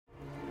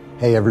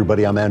Hey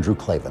everybody, I'm Andrew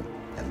Clavin,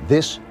 and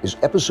this is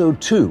episode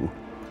 2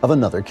 of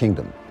Another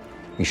Kingdom.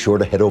 Be sure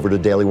to head over to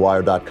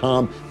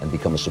dailywire.com and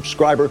become a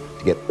subscriber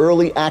to get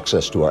early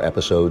access to our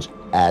episodes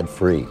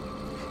ad-free.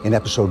 In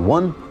episode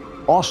 1,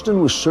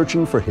 Austin was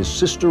searching for his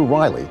sister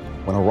Riley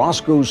when a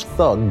Roscoe's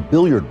thug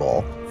billiard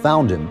ball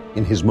found him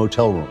in his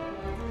motel room.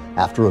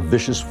 After a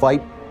vicious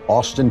fight,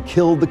 Austin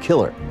killed the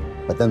killer,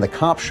 but then the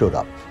cops showed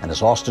up, and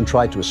as Austin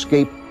tried to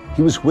escape,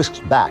 he was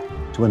whisked back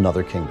to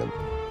Another Kingdom.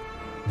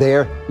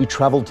 There, he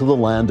traveled to the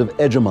land of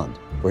Egemund,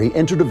 where he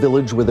entered a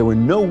village where there were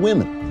no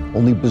women,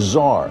 only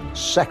bizarre,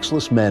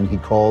 sexless men he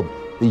called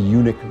the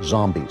Eunuch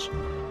zombies.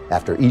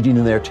 After eating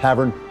in their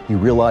tavern, he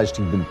realized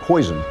he'd been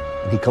poisoned,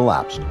 and he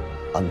collapsed,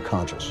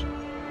 unconscious.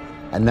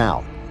 And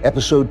now,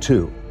 episode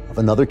 2 of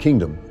Another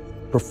Kingdom,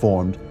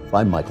 performed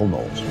by Michael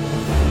Knowles.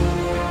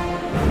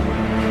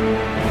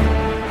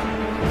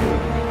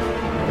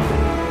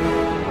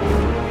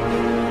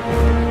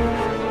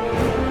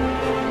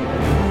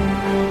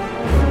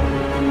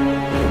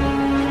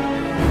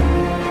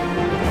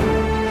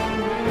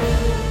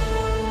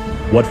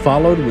 What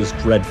followed was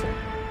dreadful.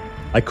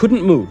 I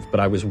couldn't move, but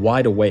I was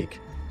wide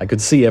awake. I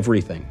could see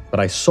everything, but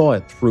I saw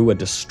it through a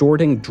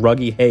distorting,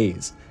 druggy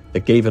haze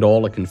that gave it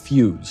all a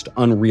confused,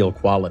 unreal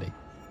quality.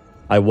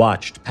 I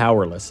watched,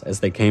 powerless, as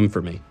they came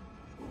for me.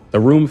 The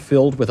room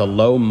filled with a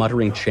low,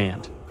 muttering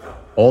chant.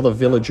 All the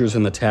villagers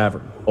in the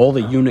tavern, all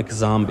the eunuch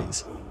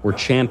zombies, were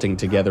chanting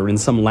together in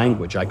some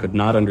language I could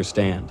not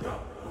understand.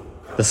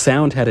 The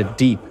sound had a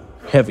deep,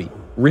 heavy,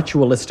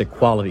 ritualistic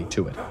quality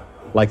to it,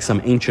 like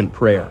some ancient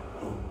prayer.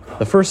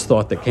 The first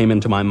thought that came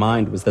into my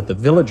mind was that the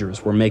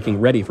villagers were making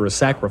ready for a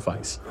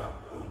sacrifice.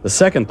 The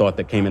second thought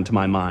that came into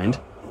my mind,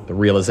 the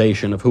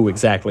realization of who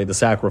exactly the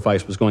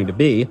sacrifice was going to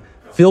be,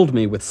 filled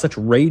me with such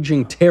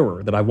raging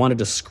terror that I wanted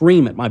to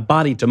scream at my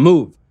body to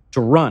move, to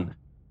run.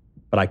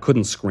 But I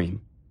couldn't scream.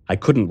 I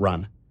couldn't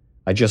run.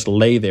 I just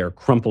lay there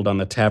crumpled on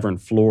the tavern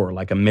floor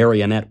like a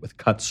marionette with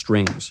cut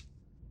strings.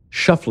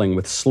 Shuffling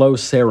with slow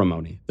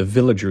ceremony, the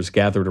villagers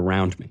gathered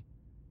around me.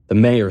 The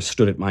mayor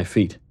stood at my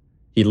feet.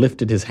 He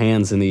lifted his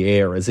hands in the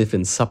air as if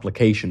in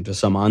supplication to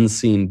some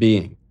unseen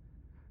being.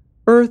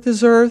 "Earth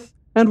is earth,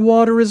 and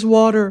water is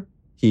water,"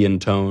 he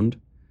intoned.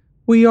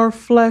 "We are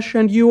flesh,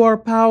 and you are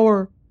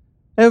power.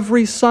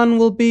 Every son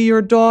will be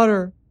your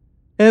daughter.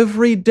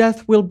 Every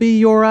death will be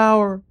your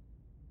hour."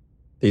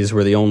 These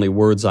were the only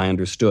words I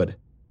understood.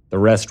 The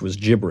rest was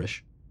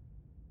gibberish.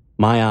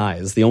 My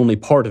eyes, the only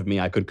part of me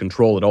I could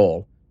control at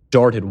all,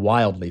 darted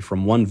wildly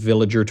from one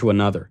villager to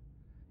another.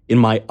 In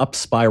my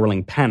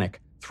up-spiraling panic,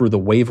 through the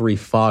wavery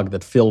fog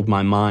that filled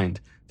my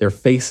mind, their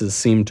faces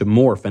seemed to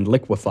morph and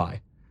liquefy.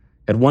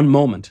 At one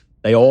moment,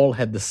 they all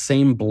had the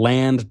same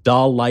bland,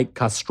 doll-like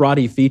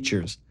castrati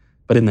features,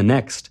 but in the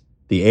next,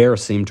 the air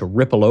seemed to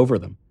ripple over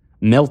them,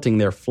 melting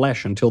their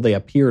flesh until they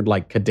appeared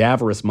like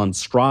cadaverous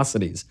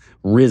monstrosities,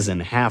 risen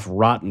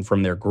half-rotten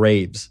from their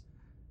graves.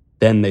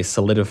 Then they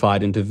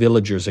solidified into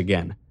villagers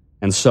again,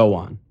 and so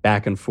on,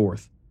 back and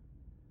forth.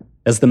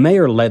 As the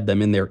mayor led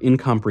them in their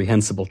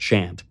incomprehensible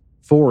chant,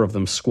 4 of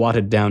them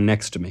squatted down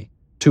next to me,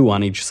 2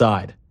 on each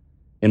side.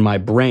 In my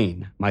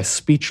brain, my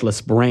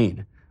speechless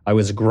brain, I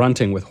was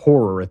grunting with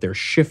horror at their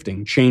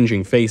shifting,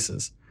 changing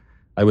faces.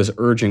 I was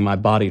urging my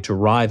body to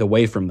writhe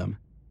away from them,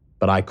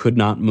 but I could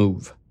not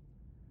move.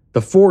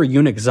 The 4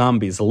 eunuch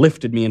zombies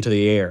lifted me into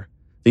the air.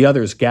 The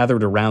others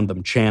gathered around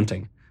them,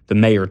 chanting. The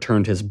mayor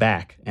turned his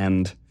back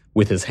and,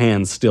 with his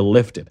hands still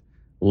lifted,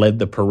 led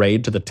the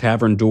parade to the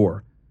tavern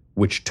door,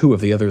 which 2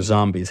 of the other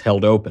zombies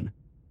held open.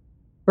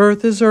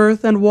 "Earth is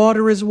earth, and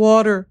water is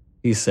water,"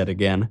 he said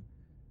again.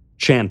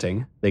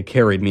 Chanting, they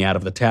carried me out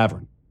of the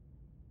tavern.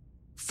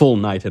 Full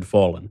night had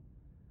fallen.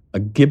 A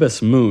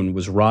gibbous moon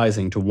was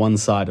rising to one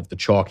side of the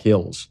chalk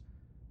hills.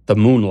 The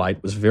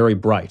moonlight was very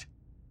bright.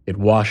 It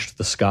washed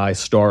the sky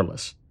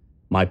starless.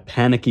 My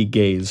panicky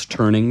gaze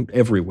turning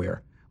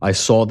everywhere, I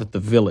saw that the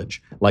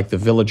village, like the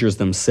villagers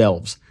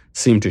themselves,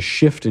 seemed to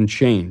shift and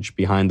change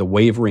behind the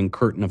wavering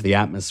curtain of the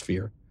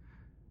atmosphere.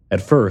 At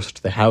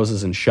first, the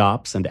houses and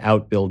shops and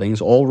outbuildings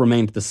all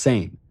remained the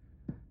same,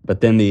 but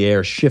then the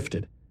air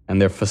shifted,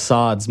 and their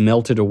facades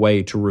melted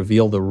away to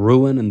reveal the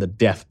ruin and the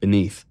death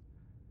beneath.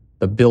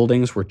 The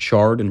buildings were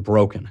charred and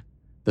broken.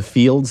 The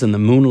fields in the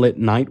moonlit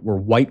night were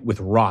white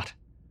with rot.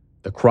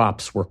 The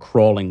crops were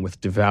crawling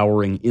with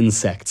devouring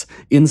insects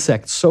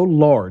so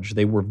large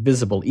they were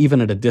visible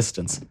even at a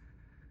distance.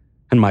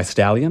 And my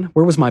stallion?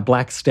 Where was my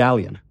black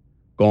stallion?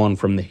 Gone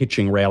from the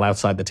hitching rail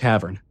outside the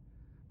tavern.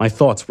 My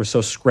thoughts were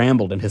so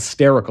scrambled and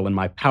hysterical in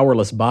my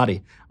powerless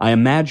body, I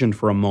imagined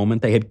for a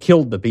moment they had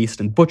killed the beast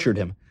and butchered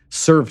him,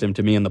 served him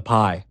to me in the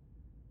pie.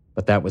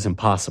 But that was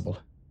impossible,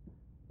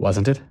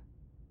 wasn't it?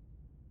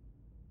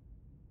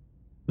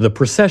 The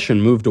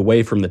procession moved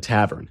away from the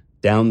tavern,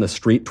 down the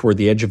street toward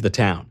the edge of the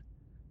town.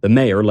 The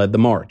mayor led the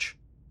march.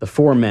 The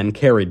 4 men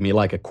carried me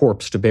like a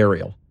corpse to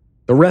burial.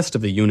 The rest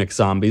of the eunuch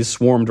zombies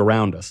swarmed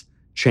around us,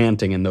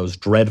 chanting in those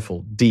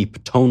dreadful,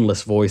 deep,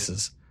 toneless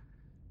voices.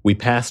 We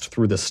passed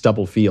through the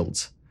stubble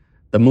fields.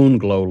 The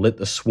moonglow lit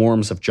the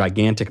swarms of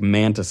gigantic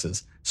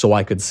mantises so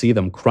I could see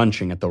them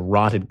crunching at the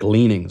rotted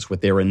gleanings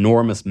with their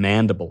enormous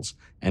mandibles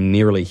and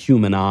nearly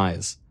human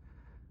eyes.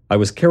 I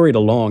was carried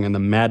along in the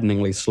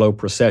maddeningly slow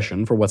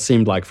procession for what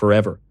seemed like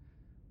forever.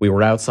 We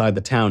were outside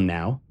the town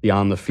now,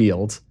 beyond the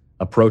fields,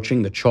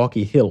 approaching the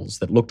chalky hills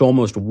that looked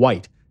almost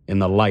white in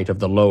the light of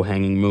the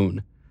low-hanging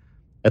moon.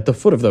 At the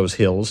foot of those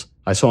hills,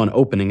 I saw an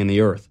opening in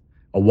the earth,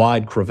 a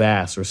wide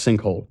crevasse or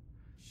sinkhole.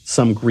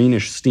 Some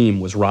greenish steam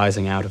was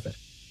rising out of it.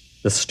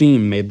 The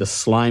steam made the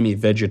slimy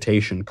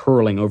vegetation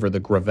curling over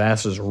the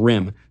crevasse's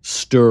rim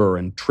stir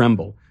and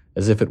tremble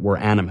as if it were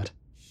animate.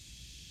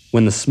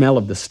 When the smell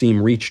of the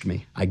steam reached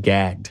me, I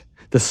gagged.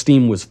 The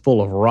steam was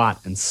full of rot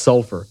and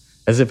sulfur,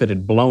 as if it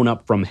had blown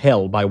up from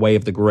hell by way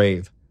of the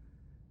grave.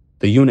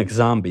 The eunuch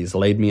zombies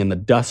laid me in the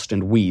dust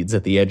and weeds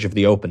at the edge of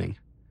the opening.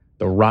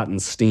 The rotten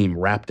steam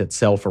wrapped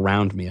itself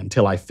around me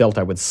until I felt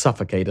I would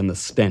suffocate in the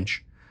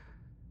stench.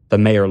 The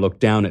mayor looked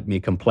down at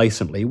me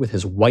complacently with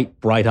his white,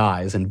 bright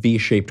eyes and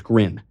V-shaped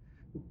grin.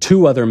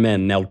 2 other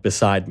men knelt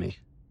beside me.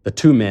 The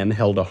 2 men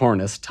held a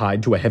harness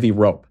tied to a heavy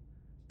rope.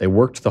 They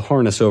worked the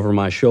harness over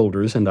my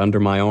shoulders and under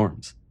my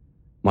arms.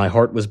 My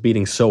heart was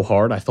beating so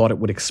hard I thought it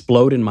would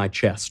explode in my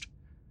chest.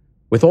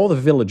 With all the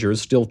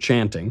villagers still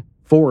chanting,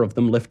 4 of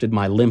them lifted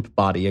my limp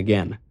body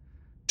again.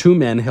 2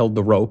 men held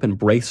the rope and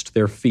braced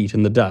their feet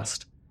in the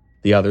dust.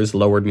 The others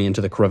lowered me into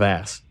the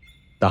crevasse.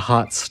 The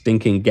hot,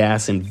 stinking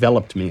gas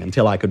enveloped me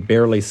until I could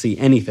barely see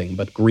anything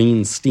but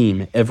green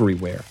steam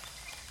everywhere.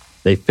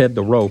 They fed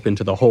the rope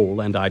into the hole,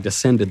 and I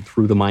descended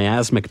through the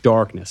miasmic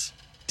darkness,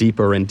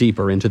 deeper and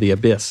deeper into the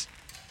abyss.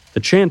 The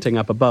chanting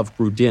up above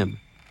grew dim,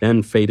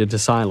 then faded to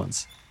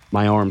silence.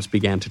 My arms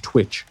began to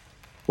twitch.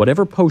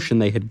 Whatever potion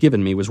they had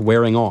given me was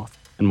wearing off,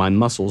 and my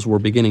muscles were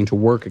beginning to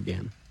work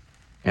again.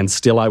 And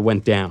still I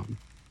went down.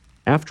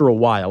 After a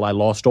while, I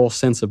lost all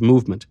sense of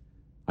movement.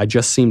 I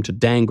just seemed to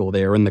dangle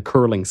there in the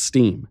curling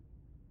steam.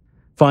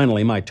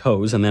 Finally, my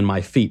toes and then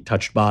my feet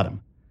touched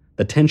bottom.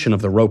 The tension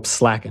of the rope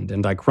slackened,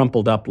 and I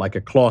crumpled up like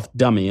a cloth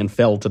dummy and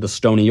fell to the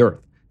stony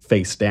earth,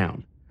 face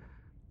down.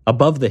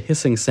 Above the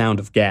hissing sound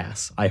of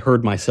gas, I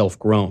heard myself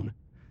groan.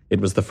 It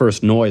was the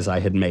first noise I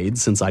had made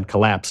since I'd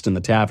collapsed in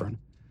the tavern.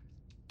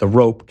 The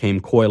rope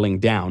came coiling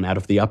down out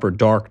of the upper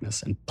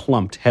darkness and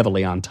plumped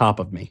heavily on top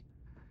of me.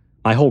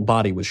 My whole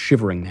body was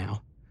shivering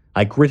now.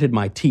 I gritted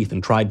my teeth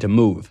and tried to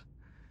move.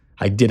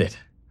 I did it.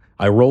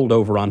 I rolled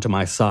over onto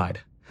my side.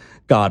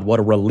 God, what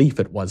a relief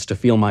it was to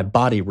feel my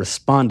body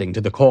responding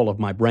to the call of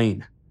my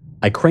brain.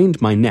 I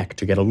craned my neck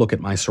to get a look at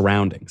my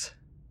surroundings.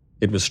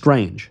 It was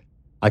strange.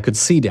 I could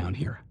see down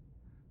here.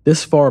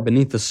 This far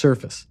beneath the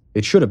surface,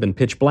 it should have been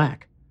pitch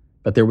black,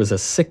 but there was a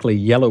sickly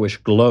yellowish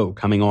glow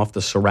coming off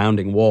the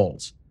surrounding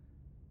walls.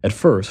 At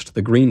first,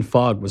 the green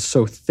fog was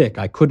so thick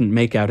I couldn't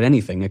make out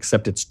anything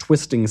except its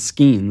twisting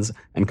skeins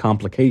and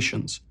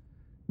complications.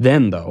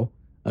 Then, though,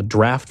 a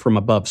draft from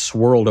above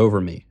swirled over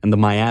me, and the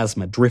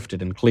miasma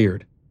drifted and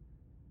cleared.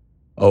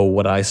 Oh,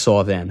 what I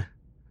saw then.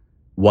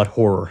 What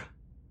horror.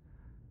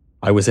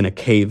 I was in a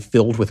cave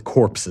filled with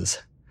corpses.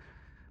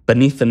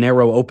 Beneath the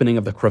narrow opening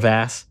of the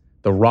crevasse,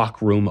 the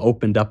rock room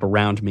opened up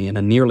around me in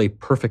a nearly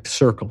perfect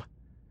circle.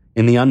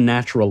 In the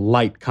unnatural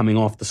light coming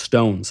off the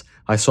stones,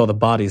 I saw the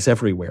bodies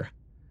everywhere.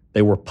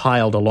 They were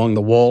piled along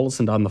the walls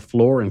and on the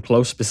floor and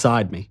close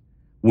beside me.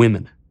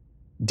 Women.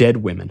 Dead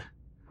women.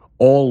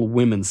 All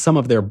women, some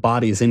of their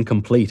bodies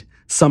incomplete,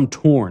 some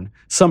torn,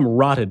 some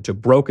rotted to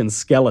broken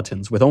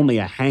skeletons with only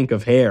a hank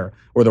of hair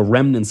or the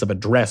remnants of a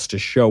dress to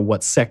show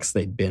what sex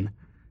they'd been.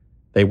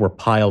 They were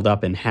piled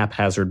up in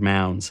haphazard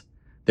mounds.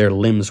 Their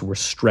limbs were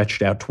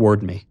stretched out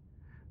toward me.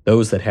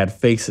 Those that had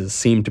faces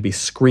seemed to be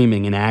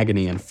screaming in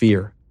agony and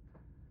fear.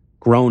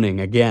 Groaning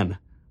again,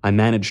 I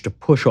managed to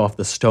push off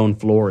the stone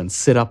floor and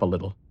sit up a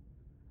little.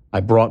 I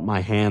brought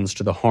my hands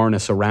to the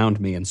harness around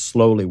me and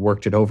slowly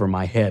worked it over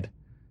my head.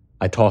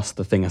 I tossed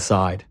the thing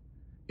aside.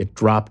 It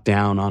dropped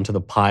down onto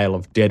the pile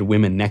of dead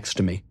women next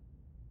to me.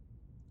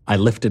 I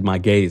lifted my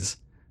gaze,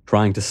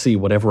 trying to see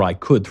whatever I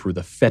could through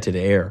the fetid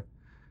air.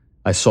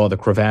 I saw the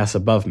crevasse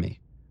above me,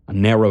 a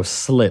narrow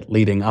slit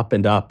leading up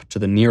and up to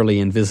the nearly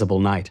invisible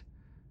night.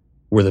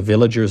 Were the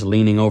villagers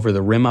leaning over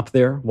the rim up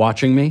there,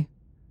 watching me?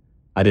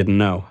 I didn't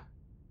know.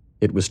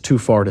 It was too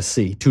far to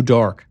see, too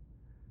dark.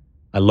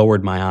 I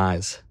lowered my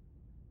eyes.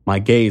 My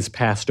gaze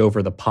passed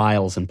over the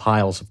piles and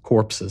piles of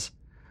corpses.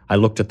 I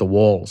looked at the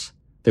walls.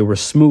 They were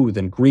smooth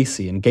and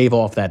greasy and gave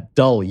off that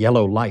dull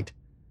yellow light.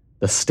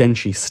 The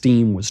stenchy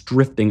steam was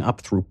drifting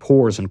up through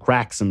pores and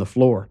cracks in the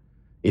floor.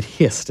 It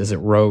hissed as it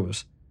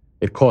rose.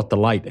 It caught the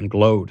light and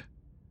glowed.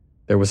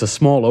 There was a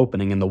small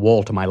opening in the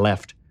wall to my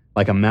left,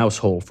 like a mouse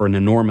hole for an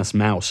enormous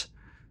mouse.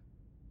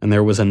 And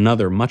there was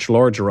another, much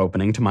larger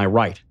opening to my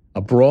right,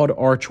 a broad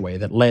archway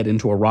that led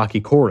into a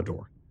rocky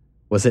corridor.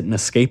 Was it an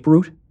escape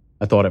route?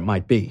 I thought it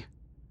might be.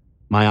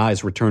 My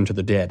eyes returned to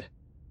the dead.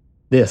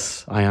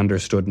 This, I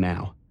understood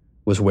now,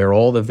 was where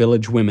all the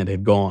village women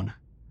had gone.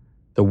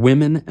 The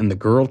women and the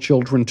girl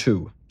children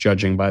too,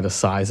 judging by the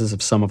sizes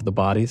of some of the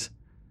bodies.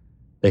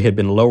 They had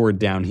been lowered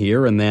down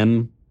here and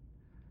then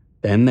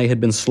they had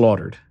been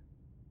slaughtered,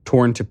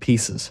 torn to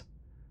pieces.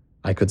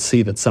 I could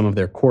see that some of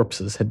their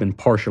corpses had been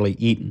partially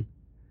eaten.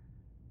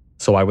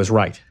 So I was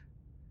right.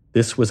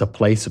 This was a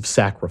place of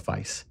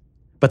sacrifice.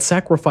 But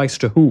sacrifice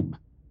to whom?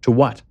 To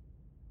what?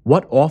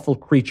 What awful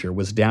creature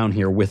was down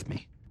here with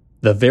me?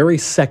 The very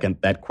second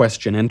that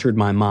question entered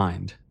my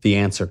mind, the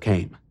answer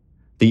came.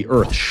 The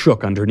earth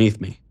shook underneath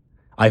me.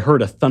 I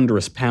heard a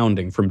thunderous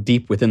pounding from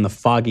deep within the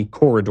foggy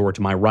corridor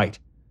to my right.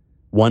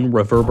 One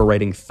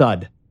reverberating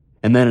thud,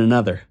 and then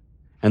another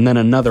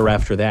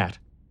after that.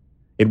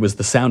 It was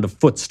the sound of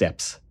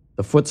footsteps,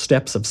 the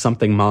footsteps of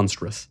something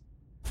monstrous.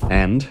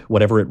 And,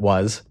 whatever it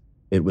was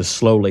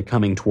slowly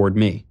coming toward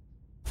me.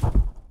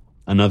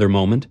 Another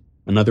moment,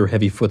 another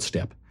heavy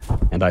footstep,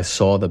 and I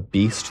saw the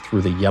beast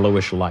through the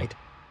yellowish light.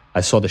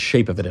 I saw the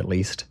shape of it at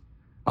least.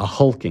 A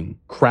hulking,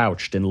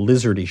 crouched and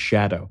lizardy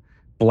shadow,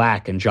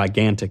 black and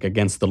gigantic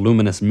against the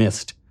luminous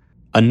mist.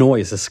 A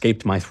noise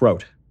escaped my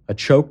throat, a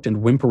choked and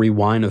whimpery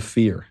whine of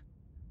fear.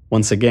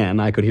 Once again,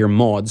 I could hear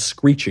Maud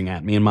screeching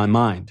at me in my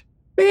mind.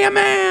 "Be a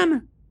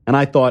man!" And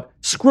I thought,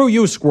 "Screw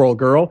you, squirrel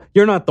girl,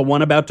 you're not the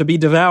one about to be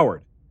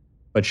devoured."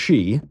 But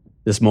she,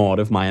 this Maud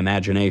of my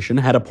imagination,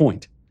 had a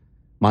point.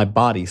 My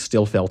body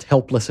still felt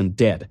helpless and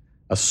dead,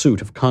 a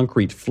suit of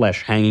concrete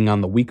flesh hanging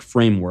on the weak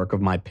framework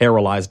of my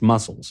paralyzed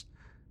muscles.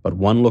 But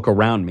one look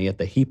around me at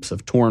the heaps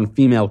of torn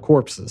female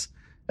corpses,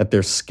 at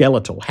their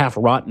skeletal,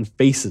 half-rotten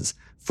faces,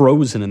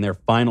 frozen in their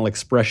final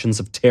expressions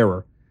of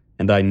terror,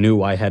 and I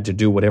knew I had to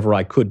do whatever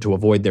I could to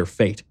avoid their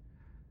fate.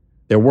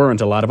 There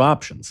weren't a lot of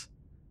options.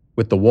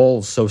 With the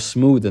walls so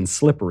smooth and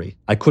slippery,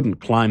 I couldn't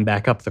climb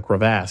back up the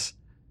crevasse.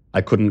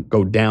 I couldn't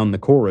go down the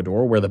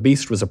corridor where the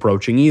beast was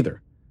approaching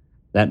either.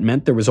 That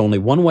meant there was only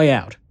one way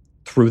out,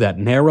 through that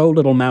narrow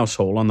little mouse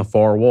hole on the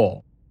far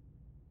wall.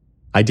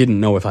 I didn't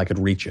know if I could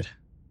reach it.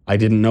 I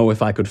didn't know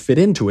if I could fit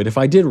into it if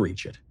I did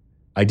reach it.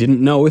 I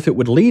didn't know if it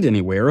would lead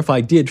anywhere if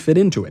I did fit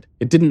into it.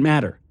 It didn't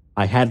matter.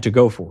 I had to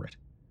go for it.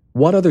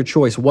 What other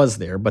choice was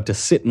there but to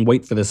sit and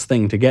wait for this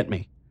thing to get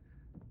me?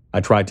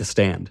 I tried to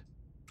stand.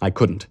 I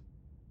couldn't.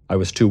 I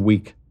was too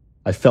weak.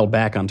 I fell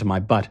back onto my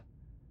butt.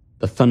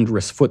 The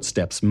thunderous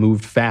footsteps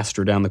moved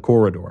faster down the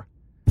corridor.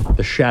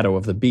 The shadow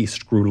of the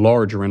beast grew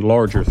larger and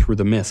larger through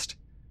the mist.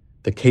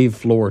 The cave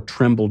floor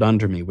trembled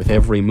under me with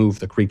every move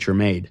the creature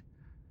made.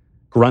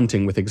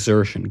 Grunting with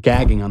exertion,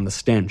 gagging on the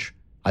stench,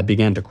 I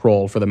began to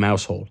crawl for the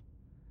mouse hole.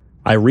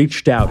 I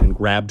reached out and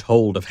grabbed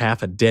hold of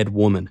half a dead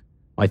woman.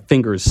 My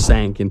fingers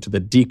sank into the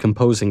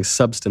decomposing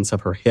substance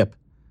of her hip.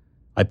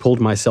 I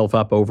pulled myself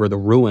up over the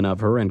ruin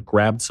of her and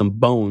grabbed some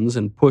bones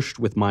and pushed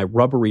with my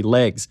rubbery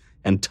legs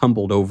and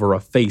tumbled over a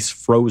face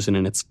frozen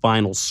in its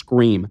final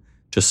scream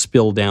to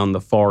spill down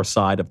the far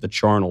side of the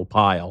charnel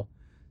pile.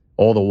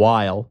 All the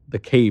while, the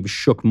cave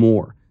shook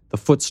more, the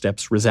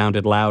footsteps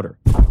resounded louder,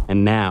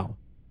 and now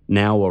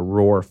a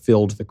roar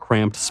filled the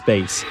cramped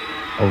space,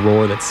 a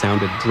roar that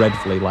sounded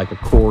dreadfully like a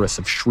chorus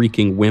of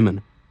shrieking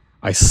women.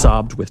 I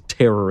sobbed with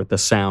terror at the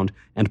sound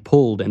and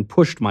pulled and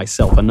pushed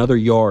myself another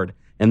yard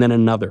and then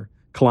another,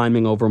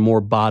 climbing over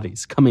more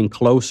bodies, coming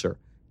closer,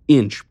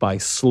 inch by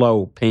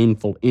slow,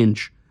 painful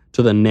inch,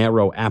 to the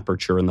narrow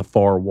aperture in the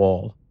far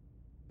wall.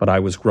 But I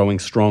was growing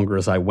stronger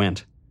as I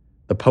went.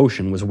 The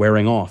potion was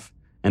wearing off,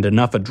 and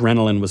enough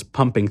adrenaline was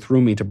pumping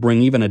through me to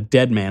bring even a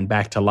dead man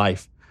back to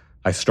life.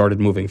 I started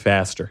moving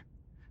faster.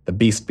 The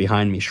beast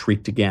behind me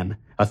shrieked again,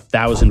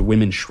 1,000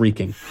 women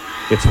shrieking.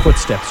 Its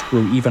footsteps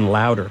grew even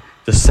louder,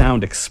 the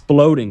sound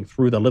exploding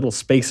through the little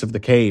space of the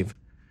cave.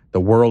 The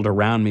world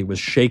around me was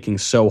shaking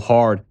so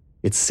hard,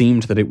 it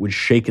seemed that it would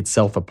shake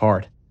itself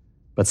apart.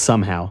 But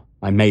somehow,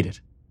 I made it.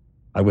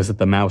 I was at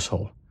the mouse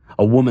hole.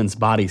 A woman's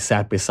body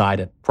sat beside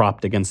it,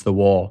 propped against the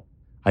wall.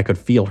 I could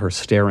feel her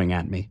staring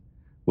at me,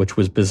 which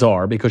was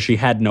bizarre because she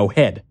had no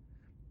head.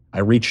 I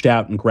reached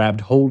out and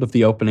grabbed hold of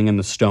the opening in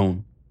the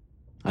stone.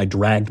 I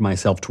dragged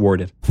myself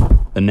toward it.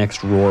 The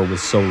next roar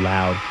was so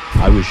loud,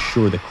 I was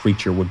sure the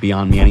creature would be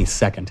on me any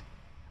second.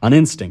 On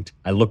instinct,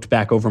 I looked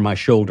back over my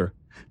shoulder.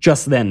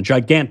 Just then,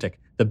 gigantic,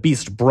 the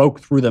beast broke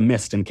through the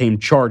mist and came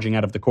charging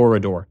out of the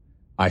corridor.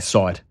 I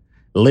saw it.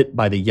 Lit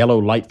by the yellow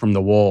light from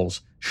the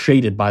walls,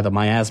 shaded by the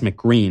miasmic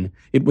green,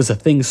 it was a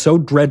thing so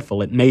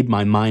dreadful it made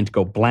my mind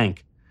go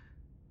blank.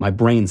 My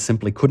brain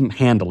simply couldn't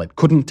handle it,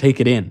 couldn't take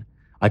it in.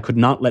 I could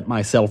not let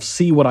myself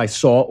see what I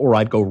saw or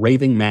I'd go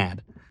raving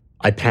mad.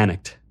 I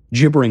panicked.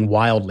 Gibbering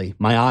wildly,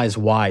 my eyes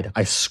wide,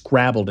 I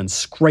scrabbled and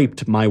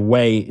scraped my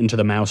way into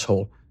the mouse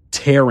hole,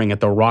 tearing at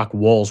the rock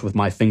walls with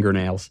my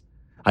fingernails.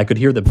 I could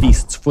hear the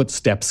beast's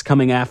footsteps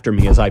coming after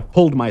me as I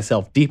pulled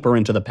myself deeper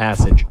into the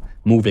passage,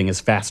 moving as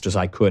fast as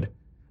I could.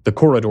 The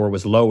corridor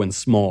was low and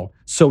small,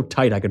 so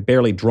tight I could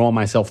barely draw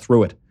myself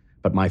through it,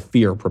 but my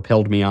fear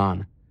propelled me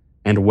on.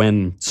 And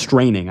when,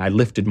 straining, I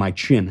lifted my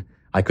chin,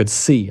 I could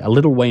see, a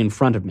little way in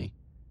front of me,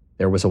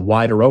 there was a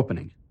wider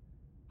opening.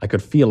 I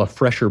could feel a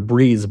fresher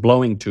breeze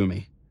blowing to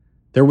me.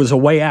 There was a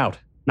way out,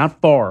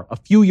 not far, a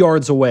few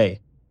yards away.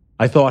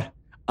 I thought,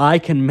 I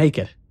can make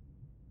it.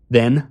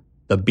 Then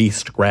the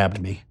beast grabbed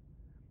me.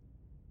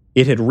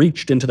 It had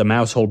reached into the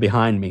mouse hole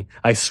behind me.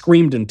 I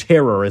screamed in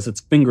terror as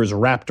its fingers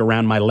wrapped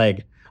around my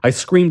leg. I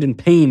screamed in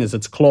pain as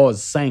its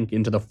claws sank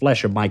into the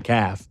flesh of my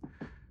calf.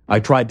 I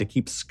tried to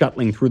keep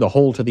scuttling through the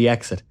hole to the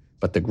exit,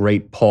 but the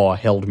great paw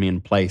held me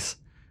in place.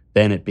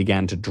 Then it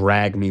began to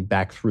drag me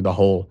back through the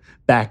hole,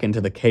 back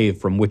into the cave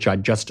from which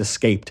I'd just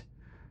escaped.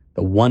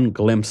 The one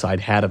glimpse I'd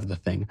had of the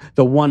thing,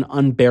 the one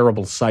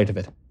unbearable sight of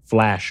it,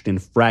 flashed in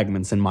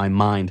fragments in my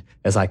mind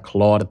as I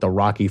clawed at the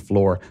rocky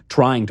floor,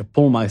 trying to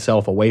pull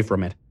myself away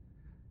from it.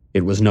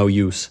 It was no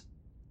use.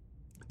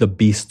 The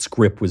beast's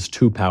grip was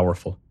too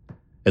powerful.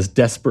 As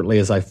desperately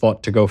as I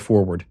fought to go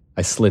forward,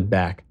 I slid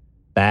back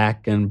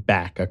and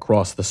back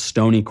across the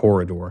stony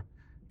corridor,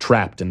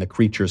 trapped in the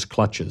creature's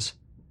clutches.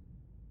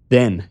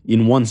 Then,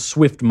 in one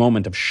swift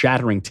moment of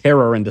shattering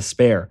terror and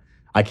despair,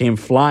 I came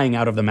flying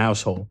out of the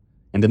mouse hole,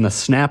 and in the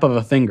snap of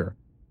a finger,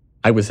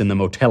 I was in the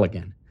motel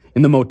again.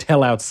 In the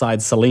motel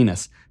outside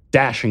Salinas,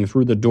 dashing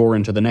through the door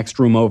into the next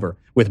room over,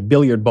 with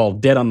billiard ball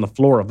dead on the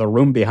floor of the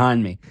room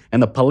behind me,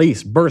 and the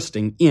police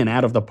bursting in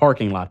out of the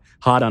parking lot,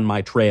 hot on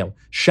my trail,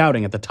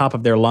 shouting at the top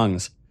of their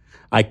lungs.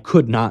 I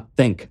could not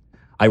think.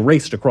 I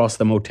raced across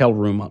the motel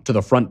room to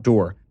the front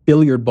door,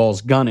 billiard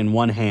ball's gun in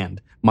one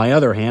hand, my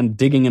other hand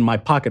digging in my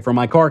pocket for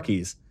my car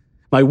keys.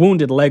 My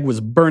wounded leg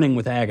was burning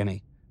with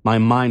agony. My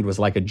mind was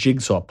like a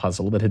jigsaw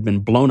puzzle that had been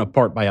blown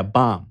apart by a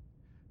bomb.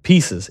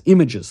 Pieces,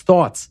 images,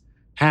 thoughts,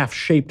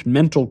 half-shaped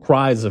mental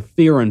cries of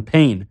fear and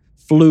pain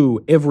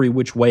flew every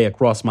which way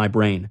across my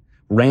brain,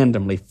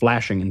 randomly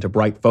flashing into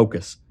bright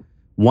focus.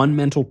 One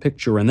mental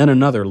picture and then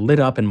another lit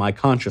up in my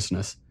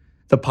consciousness.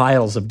 The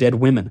piles of dead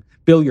women,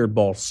 billiard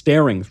ball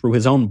staring through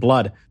his own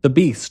blood, the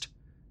beast.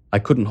 I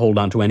couldn't hold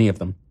on to any of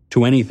them,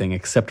 to anything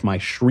except my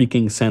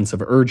shrieking sense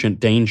of urgent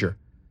danger.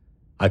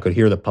 I could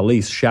hear the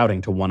police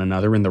shouting to one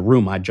another in the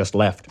room I'd just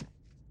left.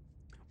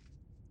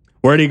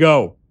 "Where'd he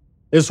go?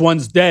 This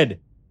one's dead.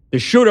 The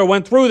shooter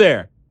went through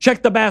there.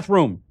 Check the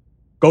bathroom.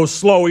 Go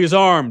slow, he's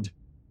armed."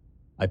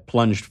 I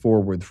plunged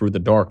forward through the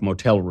dark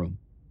motel room,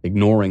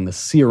 ignoring the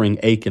searing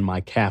ache in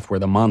my calf where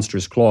the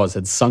monster's claws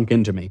had sunk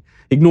into me,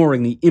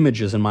 ignoring the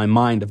images in my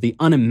mind of the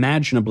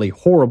unimaginably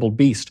horrible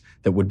beast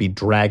that would be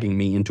dragging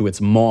me into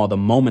its maw the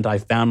moment I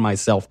found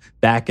myself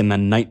back in the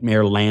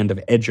nightmare land of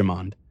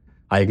Edgemond.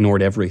 I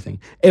ignored everything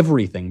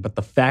but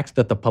the fact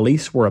that the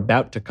police were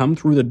about to come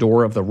through the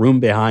door of the room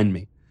behind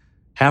me.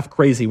 Half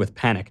crazy with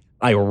panic,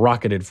 I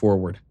rocketed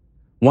forward.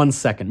 1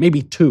 second,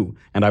 maybe 2,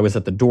 and I was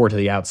at the door to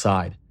the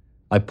outside.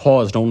 I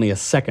paused only a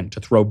second to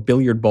throw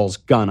billiard ball's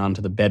gun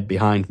onto the bed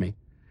behind me.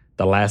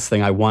 The last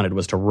thing I wanted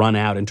was to run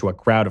out into a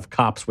crowd of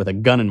cops with a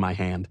gun in my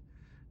hand.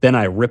 Then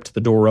I ripped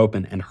the door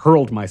open and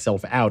hurled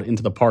myself out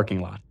into the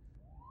parking lot.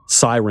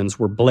 Sirens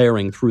were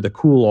blaring through the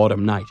cool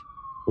autumn night.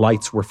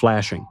 Lights were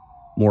flashing.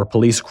 More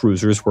police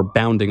cruisers were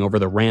bounding over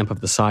the ramp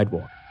of the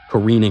sidewalk,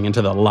 careening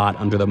into the lot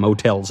under the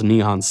motel's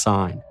neon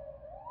sign.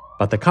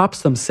 But the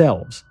cops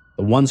themselves,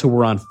 the ones who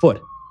were on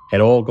foot, had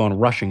all gone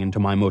rushing into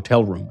my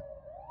motel room.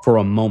 For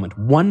a moment,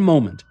 one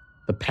moment,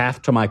 the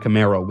path to my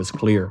Camaro was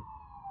clear.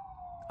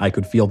 I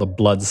could feel the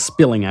blood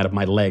spilling out of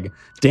my leg,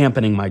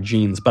 dampening my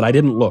jeans, but I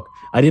didn't look.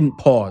 I didn't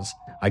pause.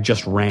 I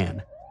just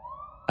ran.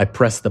 I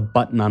pressed the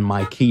button on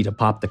my key to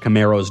pop the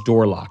Camaro's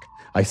door lock.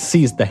 I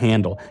seized the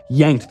handle,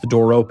 yanked the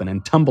door open,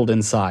 and tumbled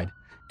inside.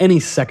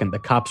 Any second, the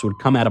cops would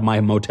come out of my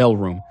motel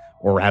room,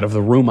 or out of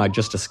the room I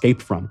just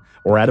escaped from,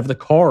 or out of the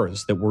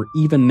cars that were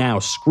even now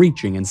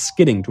screeching and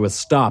skidding to a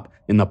stop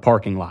in the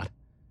parking lot.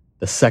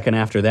 The second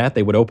after that,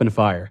 they would open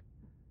fire.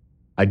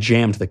 I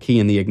jammed the key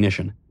in the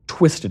ignition,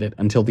 twisted it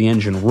until the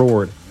engine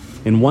roared.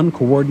 In one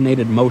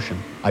coordinated motion,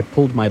 I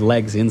pulled my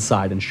legs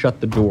inside and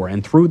shut the door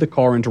and threw the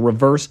car into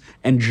reverse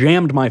and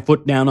jammed my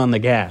foot down on the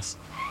gas.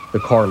 The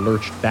car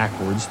lurched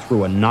backwards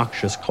through a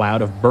noxious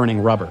cloud of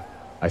burning rubber.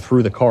 I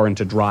threw the car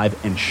into drive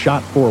and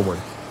shot forward,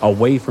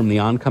 away from the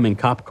oncoming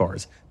cop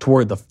cars,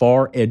 toward the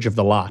far edge of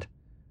the lot.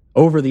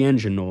 Over the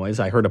engine noise,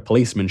 I heard a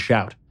policeman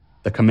shout.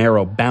 The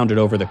Camaro bounded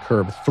over the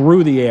curb,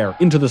 through the air,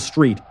 into the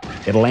street.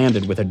 It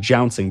landed with a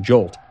jouncing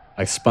jolt.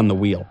 I spun the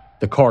wheel.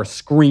 The car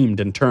screamed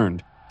and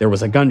turned. There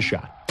was a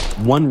gunshot.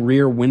 One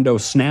rear window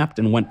snapped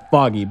and went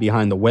foggy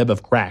behind the web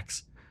of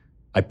cracks.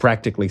 I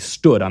practically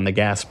stood on the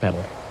gas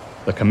pedal.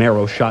 The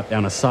Camaro shot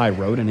down a side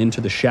road and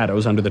into the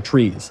shadows under the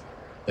trees.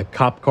 The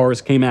cop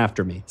cars came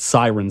after me,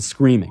 sirens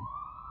screaming.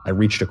 I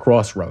reached a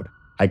crossroad.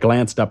 I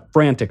glanced up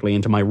frantically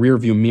into my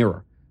rearview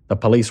mirror. The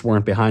police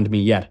weren't behind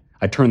me yet.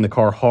 I turned the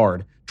car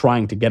hard,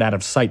 trying to get out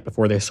of sight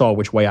before they saw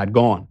which way I'd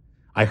gone.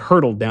 I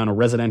hurtled down a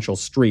residential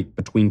street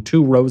between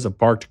 2 rows of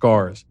parked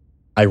cars.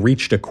 I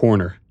reached a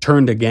corner,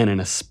 turned again in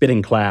a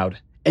spitting cloud,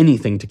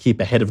 anything to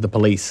keep ahead of the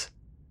police.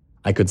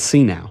 I could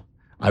see now.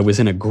 I was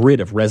in a grid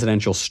of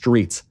residential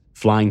streets,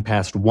 flying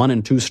past 1-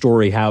 and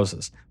 2-story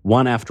houses,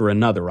 one after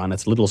another on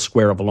its little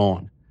square of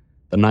lawn.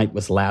 The night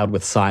was loud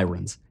with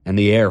sirens, and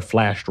the air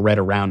flashed red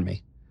around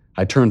me.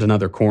 I turned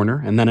another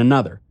corner, and then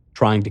another,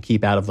 trying to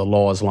keep out of the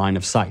law's line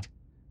of sight.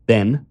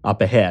 Then,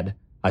 up ahead,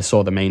 I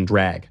saw the main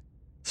drag.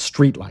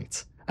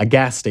 Streetlights, a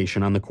gas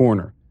station on the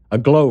corner, a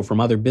glow from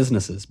other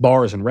businesses,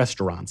 bars and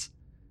restaurants.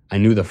 I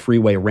knew the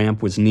freeway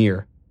ramp was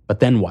near, but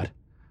then what?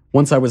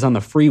 Once I was on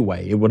the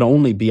freeway, it would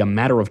only be a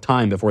matter of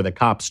time before the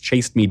cops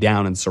chased me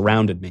down and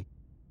surrounded me.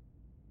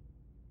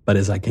 But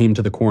as I came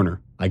to the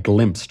corner, I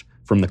glimpsed,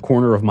 from the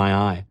corner of my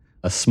eye,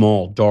 a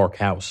small, dark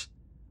house.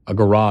 A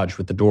garage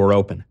with the door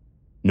open.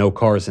 No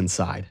cars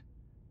inside.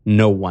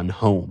 No one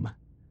home.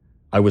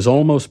 I was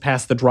almost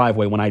past the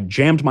driveway when I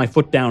jammed my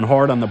foot down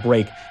hard on the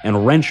brake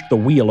and wrenched the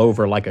wheel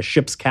over like a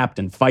ship's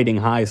captain fighting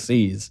high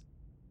seas.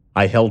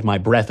 I held my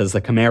breath as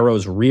the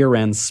Camaro's rear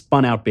end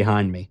spun out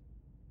behind me.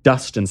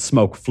 Dust and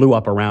smoke flew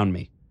up around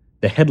me.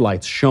 The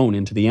headlights shone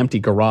into the empty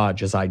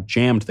garage as I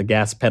jammed the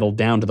gas pedal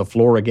down to the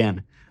floor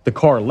again. The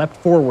car leapt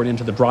forward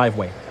into the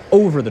driveway,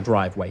 over the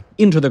driveway,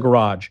 into the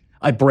garage.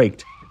 I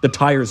braked. The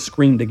tires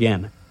screamed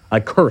again. I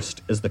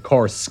cursed as the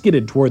car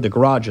skidded toward the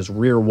garage's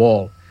rear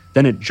wall.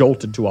 Then it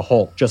jolted to a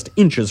halt just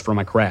inches from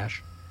a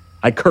crash.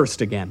 I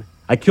cursed again.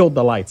 I killed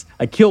the lights.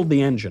 I killed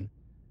the engine.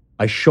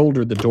 I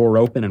shouldered the door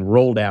open and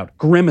rolled out,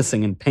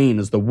 grimacing in pain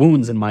as the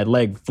wounds in my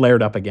leg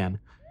flared up again.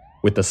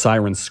 With the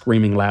sirens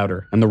screaming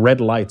louder and the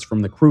red lights from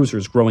the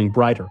cruisers growing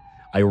brighter,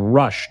 I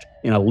rushed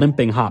in a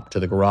limping hop to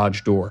the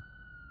garage door.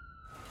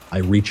 I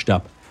reached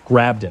up,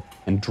 grabbed it,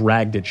 and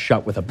dragged it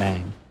shut with a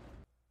bang.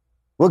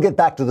 We'll get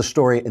back to the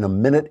story in a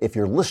minute. If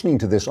you're listening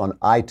to this on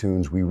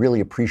iTunes, we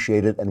really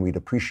appreciate it, and we'd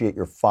appreciate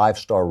your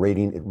 5-star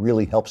rating. It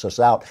really helps us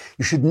out.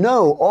 You should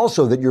know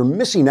also that you're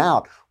missing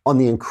out on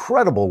the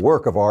incredible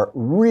work of our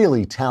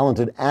really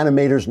talented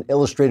animators and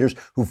illustrators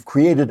who've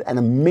created an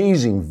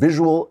amazing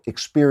visual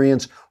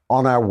experience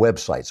on our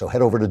website. So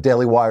head over to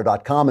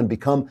dailywire.com and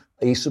become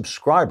a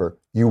subscriber.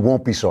 You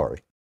won't be sorry.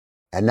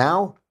 And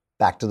now,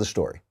 back to the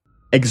story.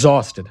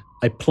 Exhausted,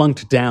 I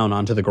plunked down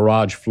onto the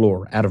garage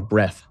floor, out of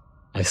breath.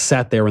 I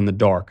sat there in the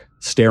dark,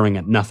 staring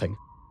at nothing.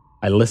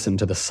 I listened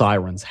to the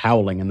sirens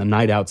howling in the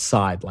night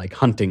outside like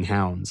hunting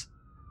hounds.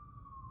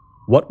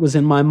 What was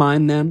in my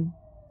mind then?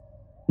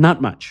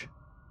 Not much.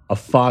 A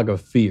fog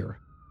of fear.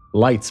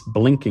 Lights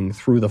blinking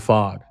through the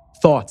fog.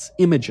 Thoughts,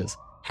 images,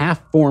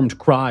 half-formed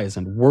cries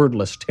and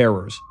wordless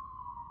terrors.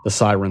 The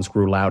sirens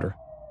grew louder.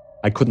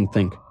 I couldn't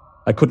think.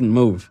 I couldn't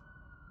move.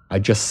 I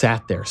just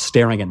sat there,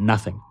 staring at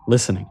nothing,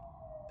 listening.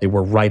 They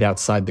were right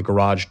outside the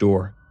garage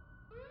door.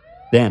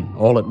 Then,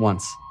 all at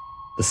once,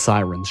 the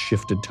sirens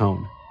shifted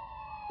tone.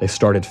 They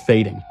started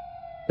fading.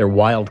 Their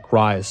wild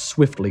cries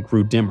swiftly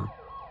grew dimmer.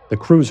 The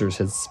cruisers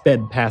had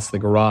sped past the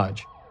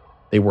garage.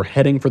 They were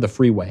heading for the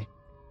freeway.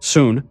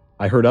 Soon,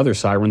 I heard other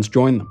sirens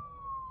join them.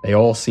 They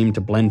all seemed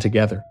to blend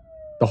together.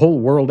 The whole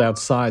world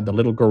outside the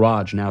little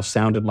garage now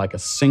sounded like a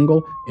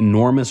single,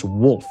 enormous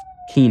wolf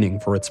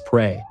keening for its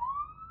prey.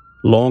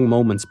 Long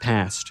moments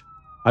passed.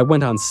 I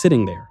went on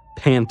sitting there,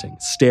 panting,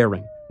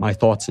 staring, my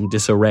thoughts in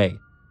disarray.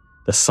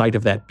 The sight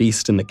of that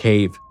beast in the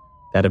cave,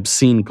 that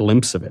obscene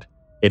glimpse of it,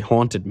 it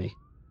haunted me.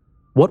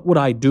 What would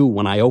I do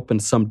when I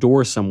opened some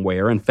door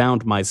somewhere and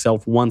found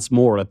myself once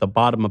more at the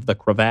bottom of the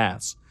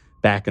crevasse,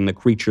 back in the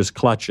creature's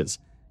clutches,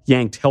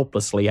 yanked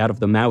helplessly out of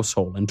the mouse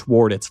hole and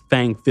toward its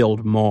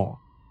fang-filled maw?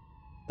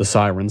 The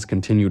sirens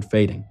continued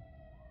fading.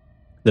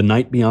 The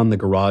night beyond the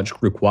garage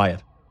grew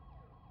quiet.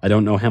 I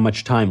don't know how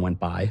much time went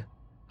by.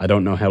 I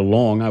don't know how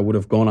long I would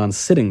have gone on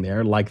sitting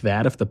there like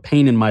that if the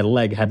pain in my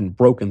leg hadn't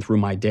broken through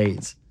my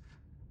daze.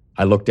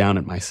 I looked down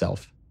at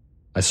myself.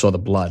 I saw the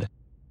blood.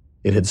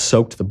 It had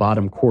soaked the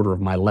bottom quarter of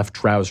my left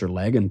trouser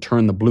leg and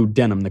turned the blue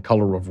denim the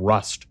color of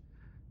rust.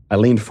 I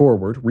leaned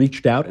forward,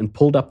 reached out, and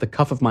pulled up the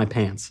cuff of my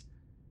pants.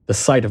 The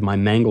sight of my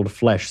mangled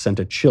flesh sent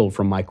a chill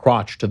from my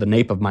crotch to the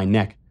nape of my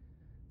neck.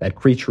 That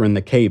creature in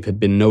the cave had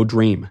been no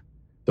dream.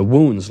 The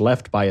wounds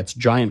left by its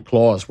giant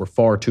claws were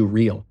far too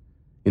real.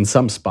 In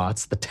some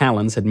spots, the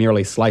talons had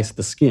merely sliced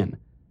the skin.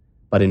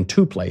 But in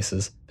 2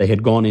 places, they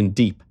had gone in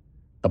deep.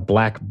 The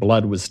black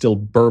blood was still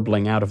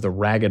burbling out of the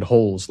ragged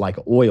holes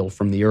like oil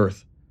from the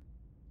earth.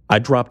 I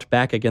dropped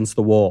back against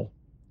the wall.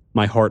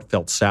 My heart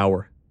felt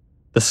sour.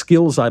 The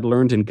skills I'd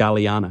learned in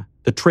Galiana,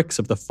 the tricks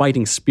of the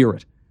fighting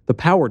spirit, the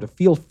power to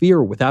feel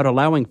fear without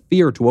allowing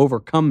fear to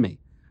overcome me,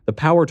 the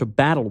power to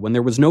battle when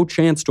there was no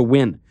chance to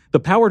win, the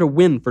power to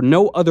win for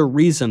no other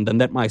reason than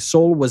that my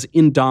soul was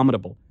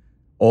indomitable.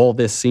 All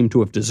this seemed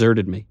to have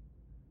deserted me.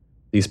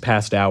 These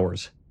past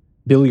hours,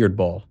 billiard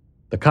ball,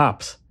 the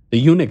cops, the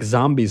eunuch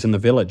zombies in the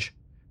village,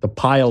 the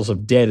piles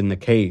of dead in the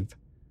cave,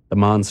 the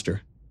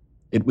monster.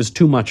 It was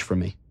too much for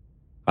me.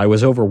 I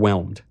was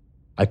overwhelmed.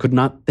 I could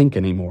not think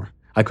anymore.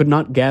 I could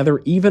not gather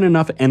even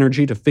enough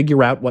energy to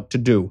figure out what to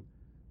do.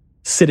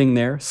 Sitting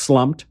there,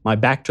 slumped, my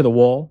back to the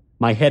wall,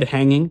 my head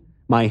hanging,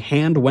 my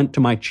hand went to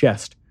my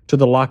chest, to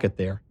the locket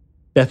there,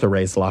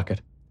 Bethare's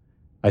locket.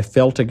 I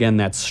felt again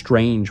that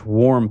strange,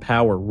 warm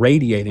power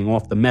radiating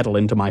off the metal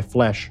into my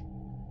flesh.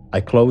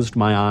 I closed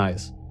my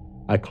eyes.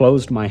 I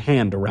closed my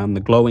hand around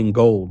the glowing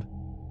gold.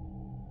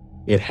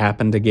 It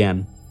happened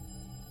again.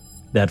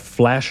 That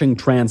flashing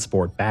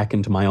transport back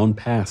into my own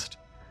past.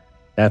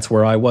 That's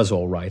where I was,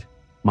 all right.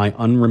 My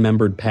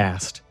unremembered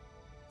past.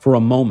 For a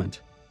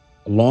moment,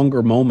 a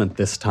longer moment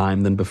this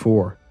time than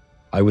before,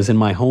 I was in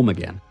my home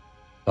again.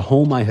 The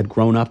home I had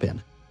grown up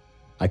in.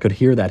 I could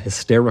hear that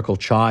hysterical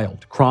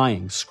child,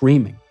 crying,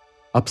 screaming,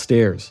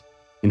 upstairs,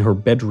 in her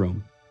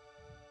bedroom,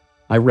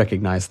 I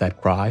recognized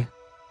that cry.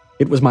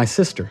 It was my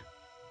sister.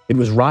 It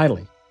was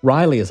Riley.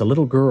 Riley as a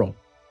little girl.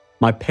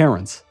 My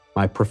parents,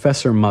 my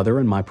professor mother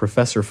and my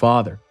professor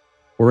father,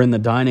 were in the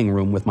dining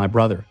room with my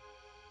brother.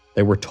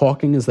 They were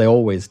talking as they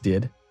always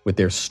did, with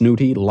their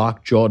snooty,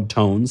 lockjawed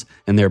tones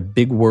and their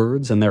big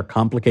words and their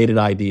complicated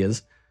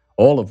ideas,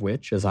 all of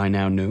which, as I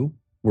now knew,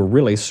 were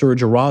really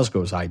Serge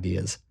Orozco's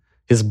ideas,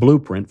 his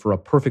blueprint for a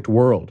perfect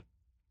world.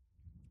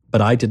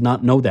 But I did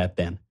not know that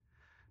then.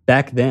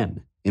 Back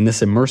then, in this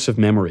immersive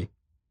memory,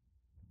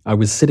 I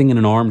was sitting in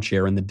an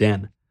armchair in the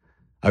den.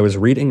 I was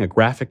reading a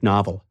graphic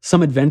novel,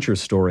 some adventure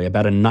story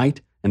about a knight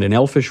and an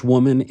elfish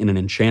woman in an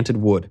enchanted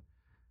wood.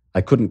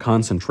 I couldn't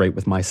concentrate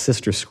with my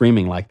sister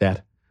screaming like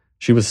that.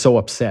 She was so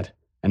upset,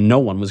 and no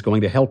one was going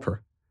to help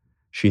her.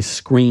 She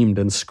screamed,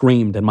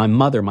 and my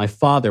mother, my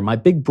father, my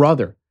big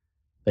brother,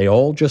 they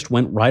all just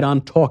went right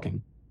on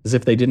talking, as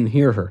if they didn't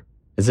hear her,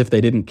 as if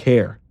they didn't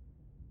care.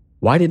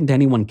 Why didn't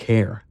anyone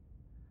care?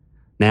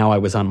 Now I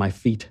was on my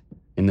feet,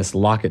 in this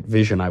locket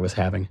vision I was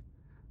having.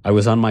 I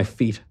was on my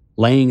feet,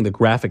 laying the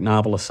graphic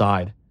novel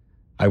aside.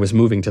 I was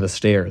moving to the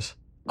stairs,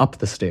 up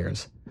the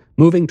stairs,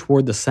 moving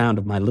toward the sound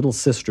of my little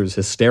sister's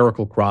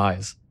hysterical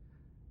cries.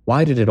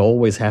 Why did it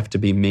always have to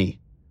be me?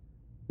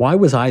 Why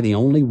was I the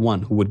only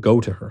one who would go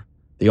to her,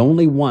 the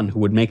only one who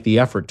would make the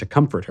effort to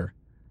comfort her?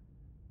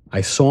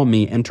 I saw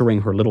me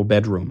entering her little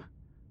bedroom,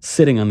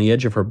 sitting on the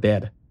edge of her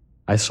bed.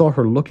 I saw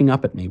her looking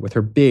up at me with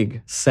her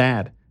big,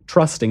 sad,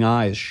 trusting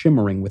eyes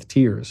shimmering with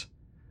tears.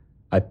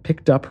 I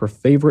picked up her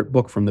favorite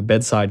book from the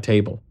bedside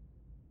table.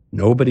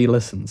 Nobody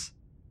Listens.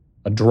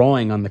 A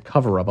drawing on the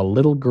cover of a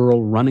little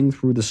girl running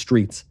through the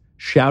streets,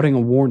 shouting a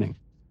warning.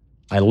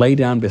 I lay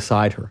down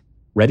beside her,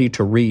 ready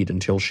to read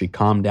until she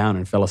calmed down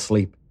and fell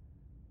asleep.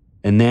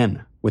 And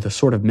then, with a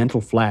sort of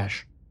mental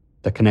flash,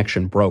 the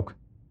connection broke.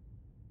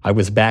 I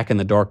was back in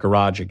the dark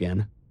garage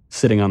again,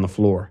 sitting on the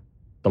floor.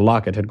 The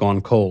locket had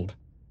gone cold.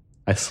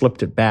 I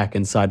slipped it back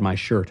inside my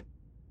shirt.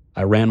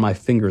 I ran my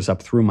fingers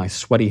up through my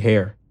sweaty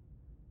hair.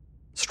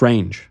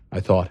 Strange, I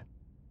thought.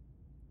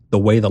 The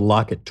way the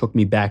locket took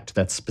me back to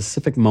that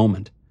specific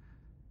moment,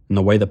 and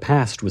the way the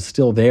past was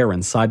still there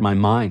inside my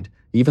mind,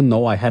 even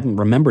though I hadn't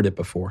remembered it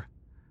before.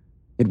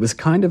 It was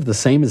kind of the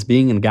same as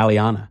being in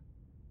Galiana,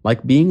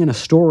 like being in a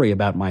story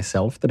about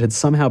myself that had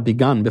somehow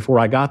begun before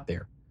I got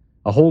there,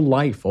 a whole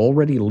life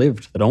already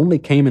lived that only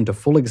came into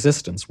full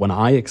existence when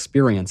I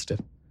experienced it.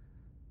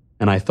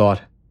 And I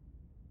thought,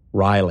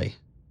 Riley.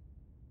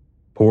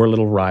 Poor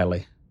little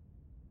Riley.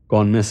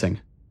 Gone missing.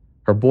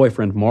 Her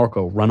boyfriend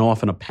Marco run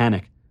off in a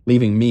panic,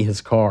 leaving me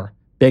his car,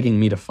 begging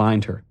me to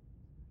find her.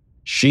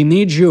 She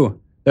needs you.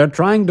 They're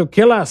trying to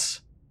kill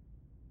us.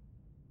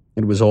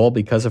 It was all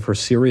because of her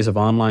series of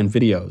online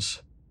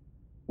videos.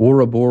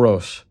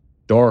 Ouroboros,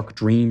 dark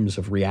dreams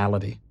of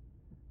reality.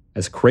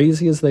 As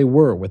crazy as they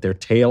were with their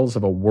tales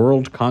of a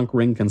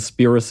world-conquering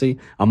conspiracy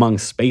among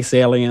space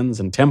aliens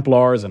and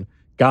Templars and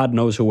God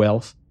knows who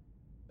else,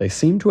 they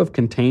seemed to have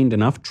contained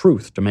enough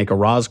truth to make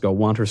Orozco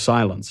want her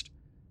silenced,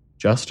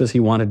 just as he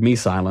wanted me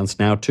silenced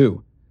now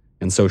too.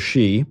 And so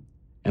she,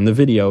 and the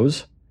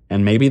videos,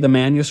 and maybe the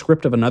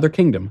manuscript of Another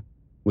Kingdom,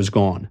 was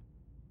gone.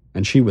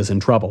 And she was in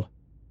trouble.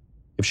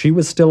 If she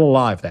was still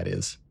alive, that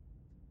is.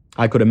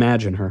 I could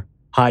imagine her,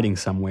 hiding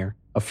somewhere,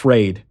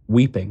 afraid,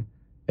 weeping,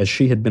 as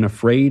she had been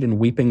afraid and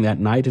weeping that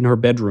night in her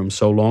bedroom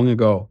so long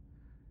ago.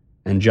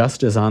 And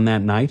just as on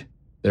that night,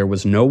 there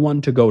was no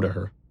one to go to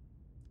her.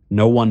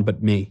 No one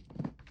but me.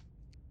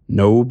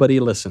 Nobody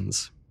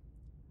listens.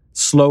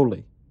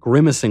 Slowly,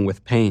 grimacing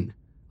with pain,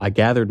 I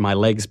gathered my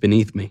legs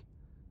beneath me.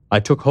 I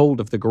took hold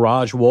of the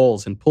garage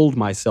walls and pulled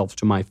myself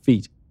to my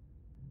feet.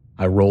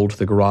 I rolled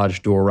the garage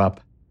door up,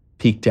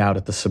 peeked out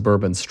at the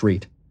suburban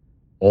street.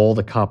 All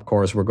the cop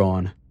cars were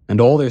gone, and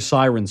all their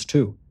sirens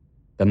too.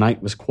 The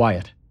night was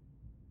quiet.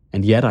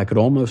 And yet I could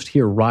almost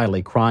hear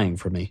Riley crying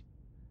for me.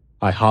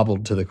 I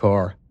hobbled to the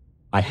car.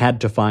 I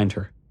had to find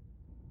her.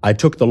 I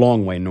took the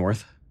long way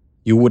north.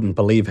 You wouldn't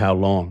believe how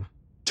long.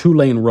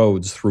 2-lane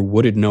roads through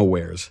wooded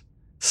nowheres.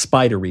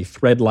 Spidery,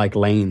 thread-like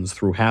lanes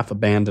through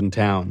half-abandoned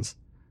towns.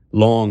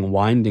 Long,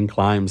 winding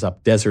climbs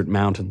up desert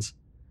mountains.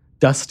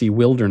 Dusty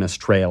wilderness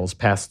trails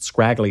past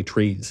scraggly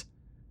trees.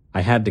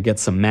 I had to get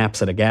some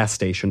maps at a gas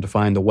station to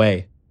find the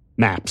way.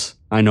 Maps,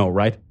 I know,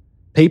 right?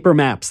 Paper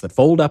maps that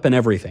fold up and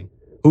everything.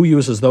 Who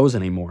uses those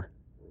anymore?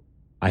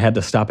 I had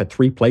to stop at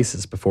 3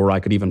 places before I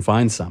could even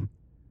find some.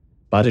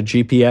 But a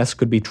GPS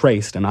could be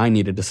traced and I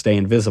needed to stay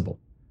invisible,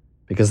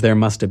 because there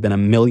must have been a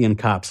million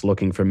cops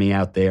looking for me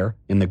out there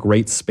in the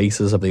great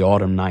spaces of the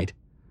autumn night.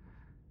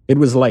 It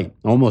was late,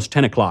 almost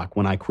 10 o'clock,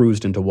 when I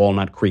cruised into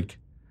Walnut Creek.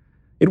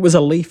 It was a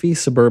leafy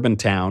suburban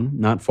town,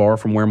 not far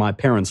from where my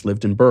parents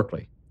lived in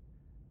Berkeley.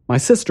 My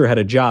sister had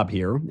a job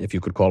here, if you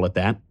could call it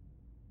that.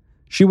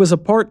 She was a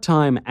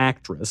part-time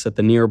actress at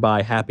the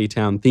nearby Happy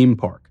Town theme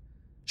park.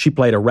 She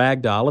played a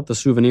rag doll at the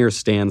souvenir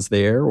stands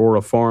there, or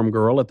a farm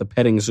girl at the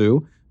petting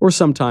zoo, or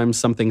sometimes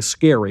something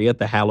scary at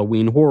the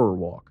Halloween horror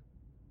walk.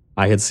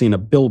 I had seen a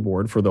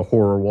billboard for the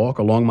horror walk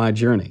along my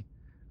journey,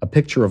 a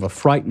picture of a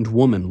frightened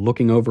woman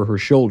looking over her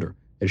shoulder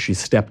as she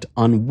stepped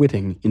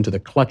unwitting into the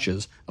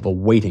clutches of a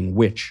waiting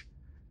witch.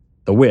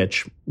 The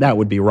witch, that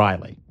would be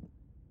Riley.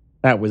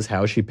 That was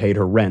how she paid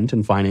her rent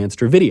and financed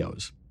her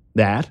videos.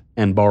 That,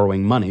 and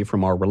borrowing money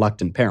from our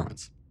reluctant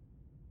parents.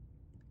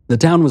 The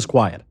town was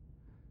quiet.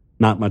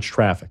 Not much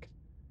traffic.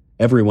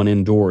 Everyone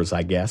indoors,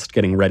 I guessed,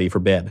 getting ready for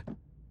bed.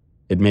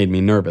 It made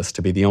me nervous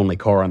to be the only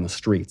car on the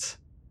streets.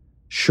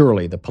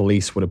 Surely the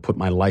police would have put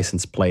my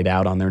license plate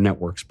out on their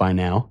networks by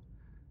now.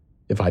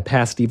 If I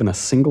passed even a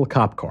single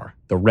cop car,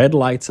 the red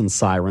lights and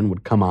siren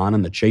would come on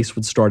and the chase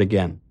would start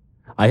again.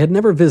 I had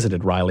never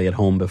visited Riley at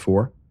home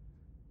before.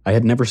 I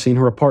had never seen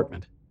her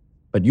apartment.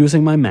 But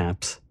using my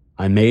maps,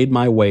 I made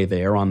my way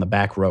there on the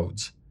back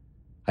roads.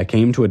 I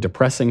came to a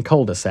depressing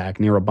cul-de-sac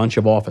near a bunch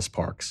of office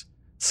parks,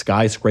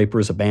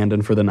 skyscrapers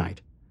abandoned for the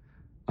night.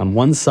 On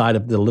one side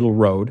of the little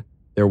road,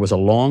 there was a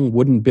long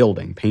wooden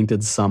building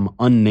painted some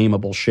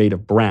unnameable shade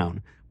of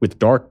brown, with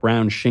dark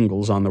brown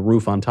shingles on the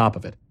roof on top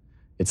of it.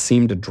 It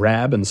seemed a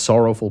drab and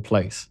sorrowful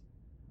place.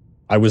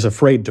 I was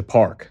afraid to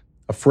park,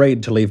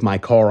 afraid to leave my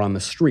car on the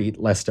street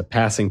lest a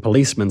passing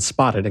policeman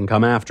spot it and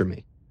come after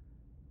me.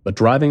 But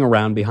driving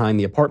around behind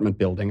the apartment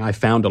building, I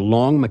found a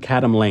long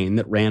macadam lane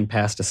that ran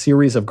past a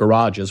series of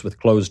garages with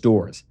closed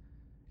doors.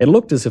 It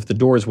looked as if the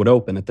doors would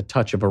open at the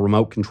touch of a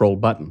remote-control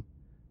button.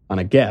 On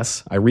a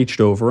guess, I reached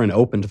over and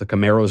opened the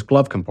Camaro's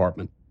glove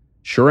compartment.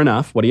 Sure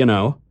enough, what do you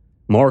know?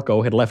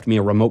 Marco had left me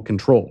a remote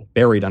control,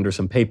 buried under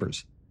some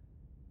papers.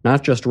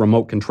 Not just a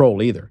remote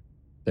control either.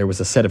 There was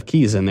a set of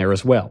keys in there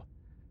as well.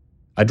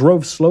 I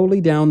drove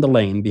slowly down the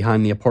lane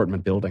behind the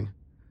apartment building.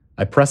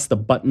 I pressed the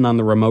button on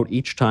the remote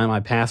each time I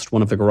passed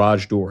one of the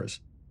garage doors.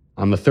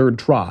 On the third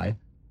try,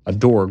 a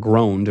door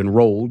groaned and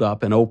rolled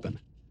up and open.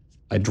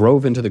 I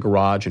drove into the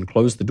garage and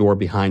closed the door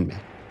behind me.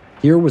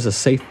 Here was a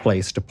safe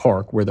place to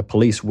park where the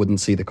police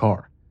wouldn't see the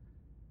car.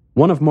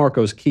 One of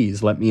Marco's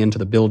keys let me into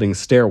the building's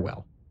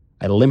stairwell.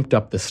 I limped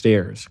up the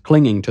stairs,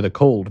 clinging to the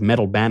cold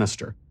metal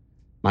banister.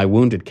 My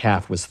wounded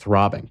calf was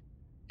throbbing.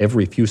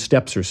 Every few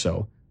steps or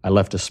so, I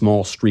left a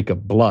small streak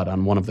of blood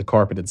on one of the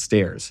carpeted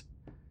stairs.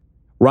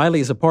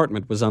 Riley's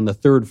apartment was on the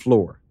third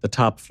floor, the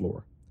top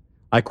floor.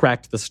 I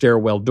cracked the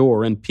stairwell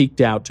door and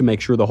peeked out to make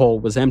sure the hall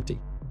was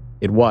empty.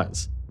 It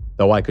was,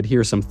 though I could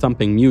hear some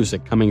thumping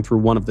music coming through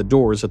one of the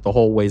doors at the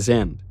hallway's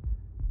end.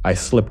 I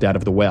slipped out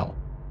of the well,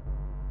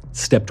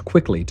 stepped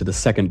quickly to the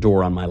second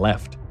door on my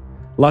left.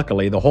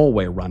 Luckily, the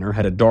hallway runner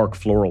had a dark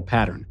floral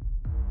pattern.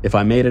 If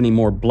I made any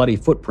more bloody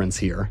footprints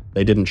here,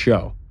 they didn't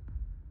show.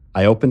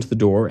 I opened the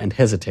door and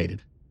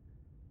hesitated.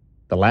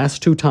 The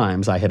last 2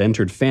 times I had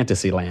entered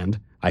Fantasyland,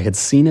 I had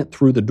seen it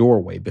through the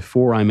doorway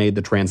before I made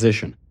the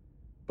transition.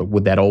 But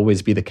would that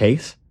always be the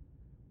case?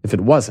 If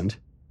it wasn't,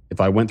 if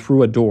I went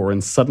through a door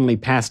and suddenly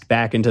passed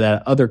back into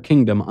that other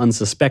kingdom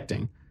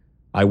unsuspecting,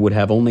 I would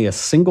have only a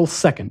single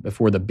second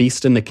before the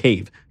beast in the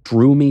cave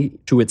drew me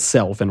to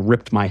itself and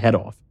ripped my head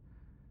off.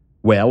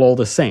 Well, all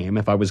the same,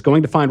 if I was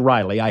going to find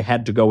Riley, I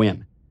had to go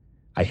in.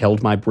 I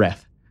held my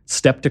breath,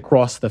 stepped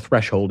across the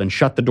threshold, and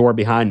shut the door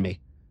behind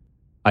me.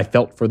 I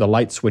felt for the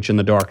light switch in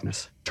the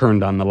darkness,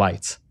 turned on the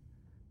lights.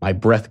 My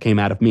breath came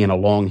out of me in a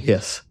long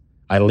hiss.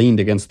 I leaned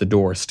against the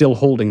door, still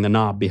holding the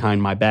knob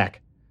behind my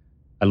back.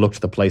 I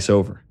looked the place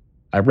over.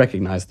 I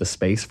recognized the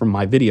space from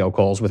my video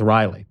calls with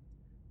Riley,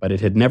 but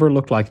it had never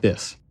looked like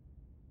this.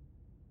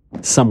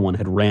 Someone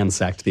had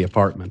ransacked the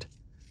apartment.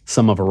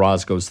 Some of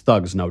Orozco's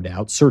thugs, no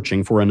doubt,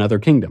 searching for another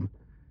kingdom.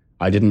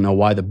 I didn't know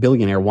why the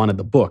billionaire wanted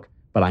the book,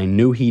 but I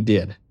knew he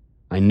did.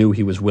 I knew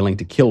he was willing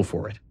to kill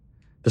for it.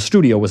 The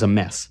studio was a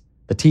mess.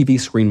 The TV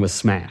screen was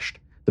smashed.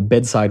 The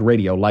bedside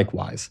radio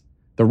likewise.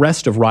 The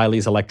rest of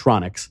Riley's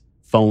electronics,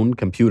 phone,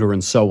 computer,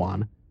 and so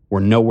on, were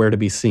nowhere to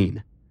be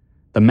seen.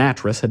 The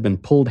mattress had been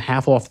pulled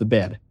half off the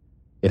bed.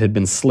 It had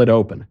been slit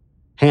open.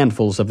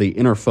 Handfuls of the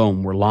inner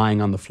foam were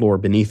lying on the floor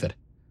beneath it.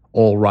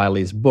 All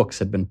Riley's books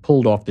had been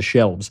pulled off the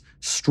shelves,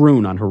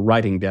 strewn on her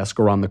writing desk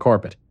or on the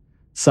carpet.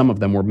 Some of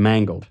them were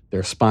mangled,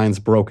 their spines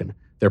broken,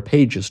 their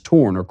pages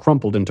torn or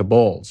crumpled into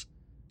balls.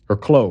 Her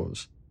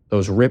clothes,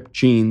 those ripped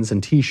jeans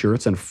and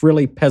t-shirts and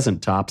frilly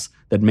peasant tops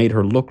that made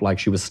her look like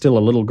she was still a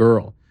little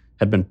girl,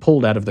 had been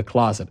pulled out of the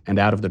closet and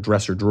out of the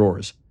dresser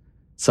drawers.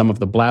 Some of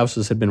the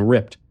blouses had been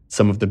ripped,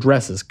 some of the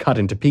dresses cut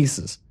into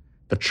pieces.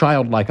 The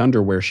childlike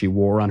underwear she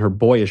wore on her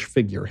boyish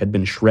figure had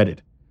been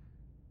shredded.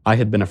 I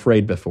had been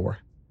afraid before,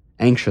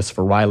 anxious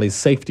for Riley's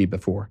safety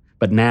before,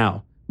 but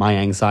now my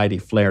anxiety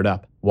flared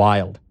up,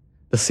 wild.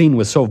 The scene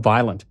was so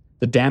violent,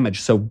 the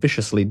damage so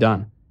viciously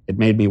done. It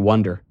made me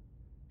wonder,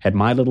 had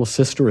my little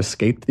sister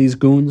escaped these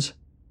goons?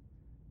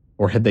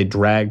 Or had they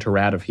dragged her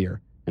out of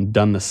here and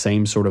done the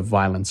same sort of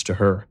violence to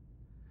her?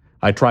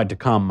 I tried to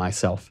calm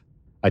myself.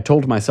 I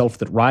told myself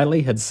that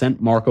Riley had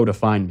sent Marco to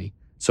find me,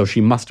 so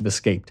she must have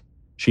escaped.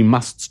 She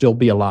must still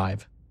be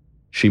alive.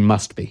 She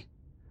must be.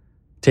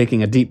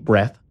 Taking a deep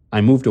breath,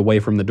 I moved away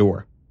from the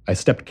door. I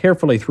stepped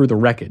carefully through the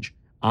wreckage,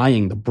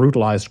 eyeing the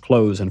brutalized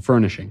clothes and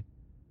furnishing.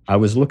 I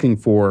was looking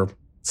for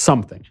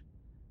something.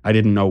 I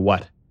didn't know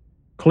what.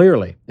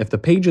 Clearly, if the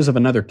pages of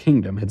another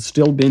kingdom had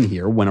still been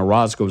here when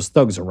Orozco's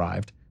thugs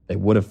arrived, they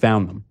would have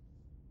found them.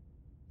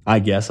 I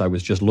guess I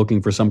was just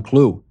looking for some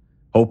clue,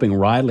 hoping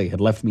Riley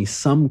had left me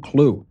some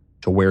clue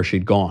to where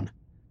she'd gone.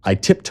 I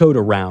tiptoed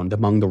around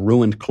among the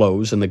ruined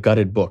clothes and the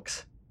gutted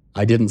books.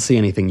 I didn't see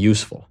anything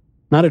useful,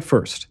 not at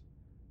first.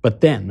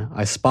 But then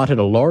I spotted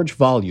a large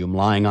volume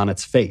lying on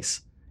its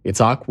face, its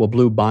aqua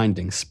blue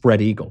binding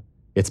spread eagle,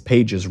 its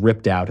pages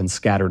ripped out and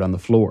scattered on the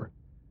floor.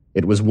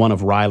 It was one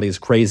of Riley's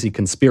crazy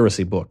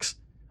conspiracy books.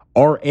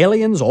 Are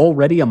aliens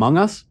already among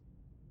us?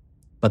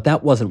 But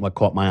that wasn't what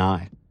caught my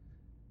eye.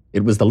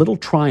 It was the little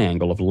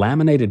triangle of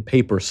laminated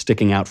paper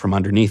sticking out from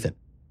underneath it.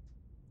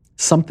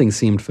 Something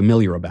seemed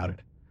familiar about it.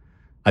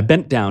 I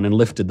bent down and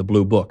lifted the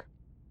blue book.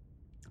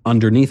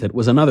 Underneath it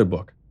was another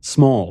book,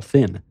 small,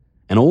 thin,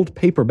 an old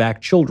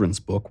paperback children's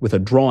book with a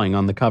drawing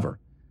on the cover,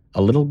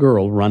 a little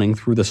girl running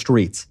through the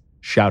streets,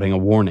 shouting a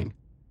warning.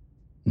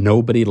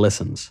 Nobody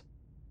listens.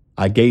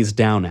 I gazed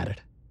down at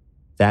it.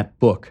 That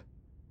book.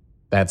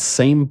 That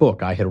same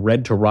book I had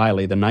read to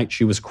Riley the night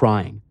she was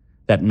crying,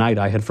 that night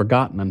I had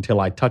forgotten until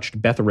I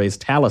touched Betharay's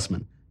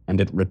talisman and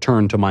it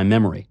returned to my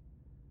memory.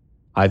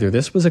 Either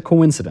this was a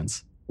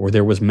coincidence or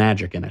there was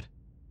magic in it.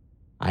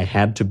 I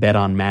had to bet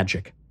on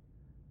magic.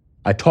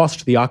 I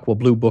tossed the aqua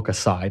blue book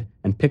aside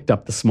and picked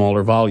up the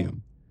smaller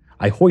volume.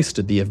 I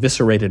hoisted the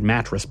eviscerated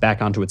mattress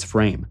back onto its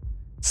frame,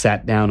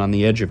 sat down on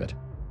the edge of it.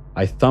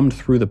 I thumbed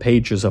through the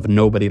pages of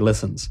Nobody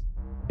Listens.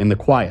 In the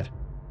quiet,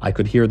 I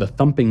could hear the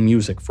thumping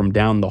music from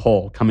down the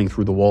hall coming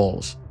through the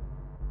walls.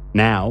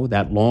 Now,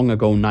 that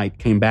long-ago night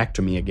came back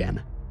to me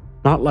again.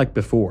 Not like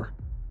before,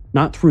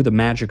 not through the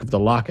magic of the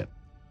locket,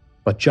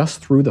 but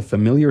just through the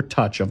familiar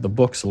touch of the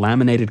book's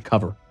laminated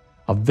cover,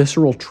 a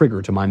visceral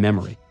trigger to my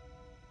memory.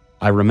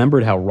 I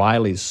remembered how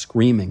Riley's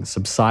screaming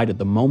subsided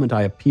the moment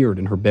I appeared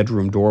in her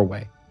bedroom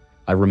doorway.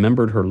 I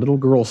remembered her little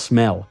girl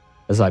smell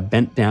as I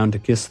bent down to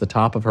kiss the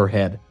top of her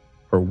head,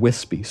 her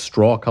wispy,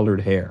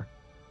 straw-colored hair.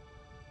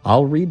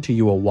 I'll read to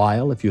you a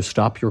while if you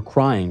stop your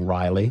crying,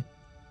 Riley.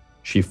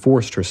 She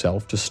forced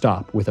herself to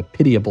stop with a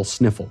pitiable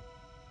sniffle.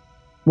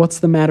 What's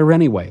the matter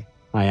anyway?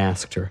 I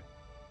asked her.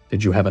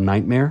 Did you have a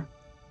nightmare?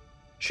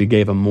 She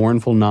gave a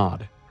mournful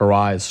nod, her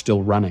eyes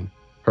still running,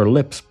 her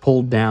lips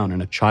pulled down in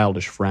a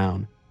childish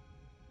frown.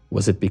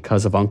 Was it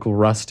because of Uncle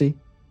Rusty?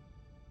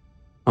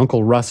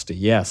 Uncle Rusty,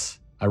 yes,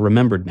 I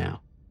remembered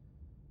now.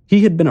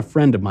 He had been a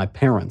friend of my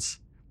parents',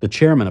 the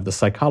chairman of the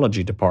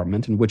psychology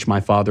department in which my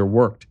father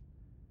worked.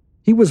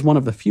 He was one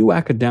of the few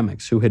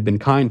academics who had been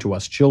kind to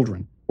us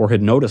children or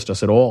had noticed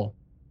us at all.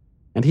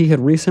 And he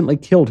had recently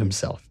killed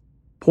himself,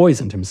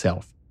 poisoned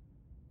himself.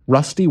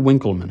 Rusty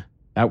Winkleman,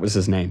 that was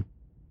his name.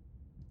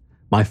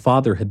 My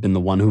father had been the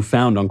one who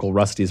found Uncle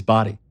Rusty's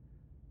body.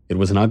 It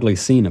was an ugly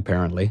scene,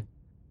 apparently.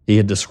 He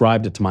had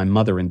described it to my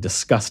mother in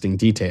disgusting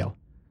detail.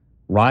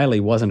 Riley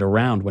wasn't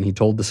around when he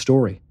told the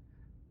story.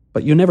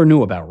 But you never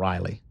knew about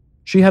Riley.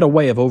 She had a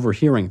way of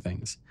overhearing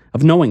things,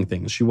 of knowing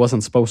things she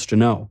wasn't supposed to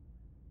know.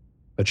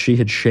 But she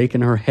had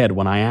shaken her head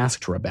when I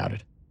asked her about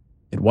it.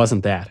 It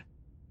wasn't that.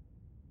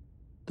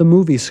 The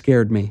movie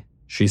scared me,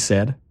 she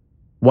said.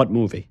 What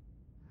movie?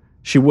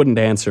 She wouldn't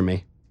answer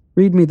me.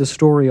 Read me the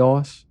story,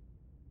 Oz.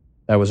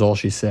 That was all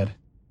she said.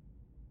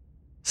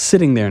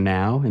 Sitting there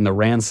now, in the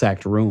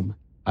ransacked room,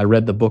 I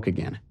read the book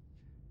again.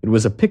 It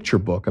was a picture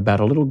book about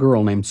a little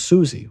girl named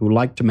Susie who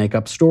liked to make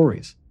up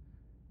stories.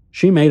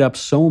 She made up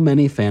so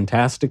many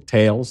fantastic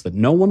tales that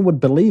no one would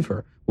believe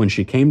her when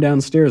she came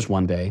downstairs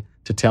one day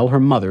to tell her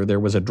mother there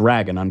was a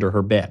dragon under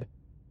her bed.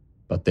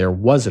 But there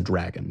was a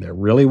dragon, there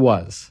really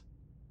was.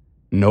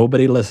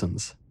 Nobody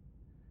listens.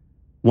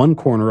 One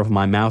corner of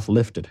my mouth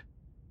lifted.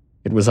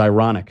 It was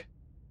ironic.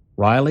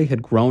 Riley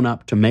had grown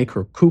up to make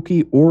her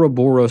kooky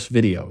Ouroboros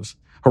videos,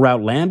 her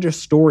outlandish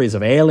stories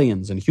of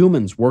aliens and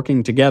humans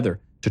working together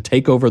to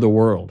take over the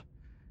world.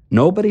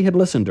 Nobody had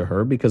listened to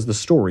her because the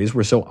stories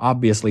were so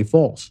obviously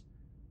false.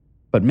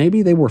 But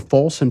maybe they were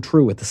false and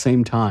true at the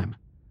same time,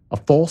 a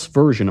false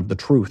version of the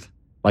truth,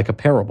 like a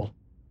parable.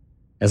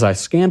 As I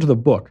scanned the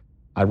book,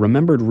 I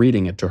remembered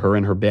reading it to her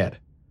in her bed.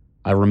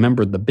 I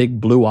remembered the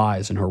big blue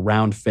eyes in her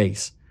round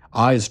face,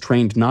 eyes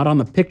trained not on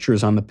the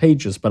pictures on the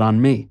pages but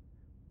on me.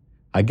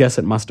 I guess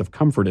it must have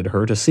comforted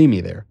her to see me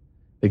there,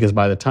 because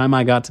by the time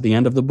I got to the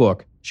end of the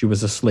book, she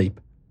was asleep.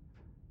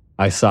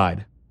 I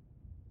sighed.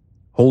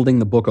 Holding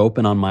the book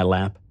open on my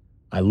lap,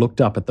 I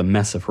looked up at the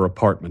mess of her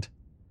apartment.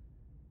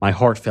 My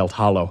heart felt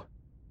hollow.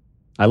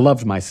 I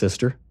loved my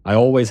sister. I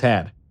always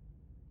had.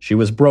 She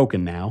was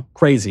broken now,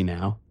 crazy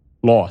now,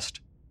 lost.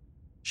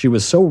 She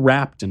was so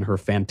wrapped in her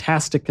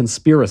fantastic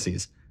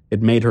conspiracies,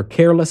 it made her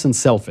careless and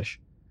selfish.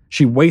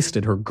 She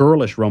wasted her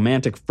girlish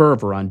romantic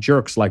fervor on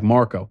jerks like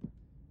Marco.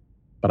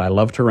 But I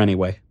loved her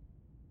anyway.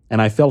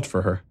 And I felt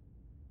for her,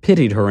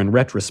 pitied her in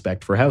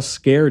retrospect for how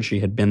scared she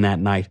had been that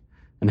night,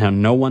 and how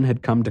no one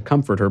had come to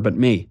comfort her but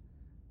me.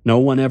 No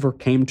one ever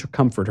came to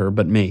comfort her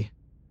but me.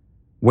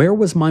 Where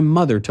was my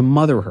mother to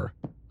mother her?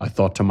 I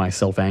thought to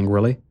myself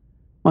angrily.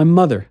 My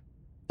mother,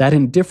 that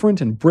indifferent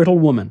and brittle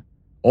woman,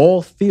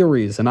 all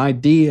theories and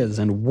ideas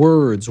and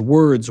words,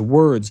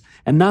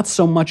 and not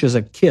so much as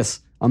a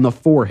kiss on the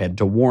forehead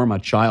to warm a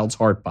child's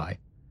heart by.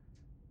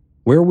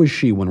 Where was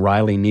she when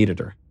Riley needed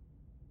her?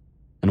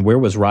 And where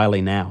was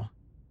Riley now?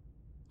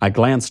 I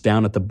glanced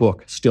down at the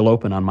book, still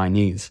open on my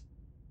knees.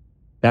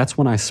 That's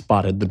when I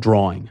spotted the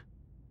drawing.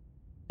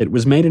 It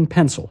was made in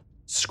pencil,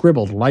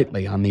 scribbled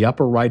lightly on the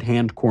upper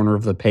right-hand corner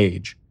of the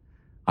page.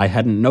 I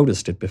hadn't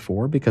noticed it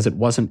before because it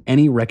wasn't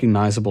any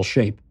recognizable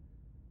shape.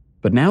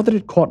 But now that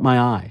it caught my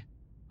eye,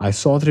 I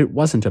saw that it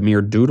wasn't a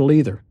mere doodle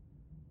either.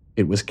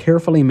 It was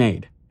carefully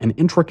made, an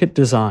intricate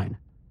design.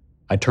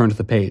 I turned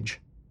the page.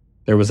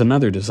 There was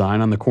another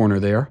design on the corner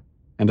there,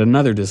 and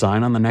another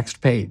design on the next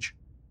page.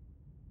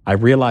 I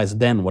realized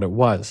then what it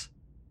was.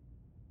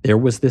 There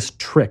was this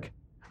trick,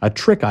 a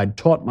trick I'd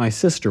taught my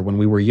sister when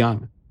we were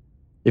young.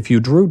 If you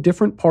drew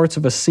different parts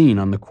of a scene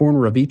on the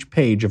corner of each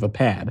page of a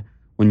pad,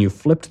 when you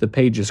flipped the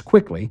pages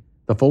quickly,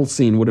 the full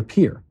scene would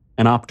appear,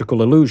 an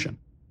optical illusion.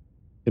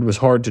 It was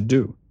hard to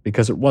do,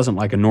 because it wasn't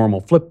like a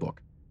normal flipbook,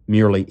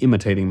 merely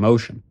imitating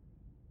motion.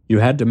 You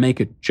had to make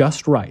it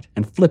just right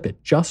and flip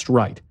it just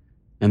right,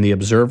 and the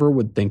observer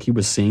would think he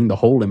was seeing the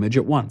whole image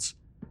at once.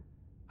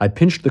 I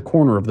pinched the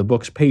corner of the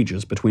book's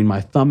pages between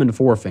my thumb and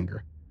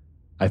forefinger.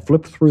 I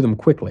flipped through them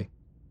quickly.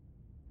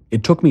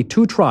 It took me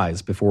 2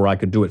 tries before I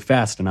could do it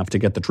fast enough to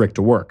get the trick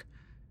to work.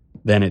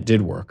 Then it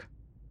did work.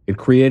 It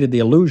created the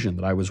illusion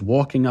that I was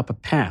walking up a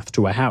path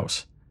to a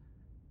house.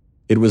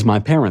 It was my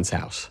parents'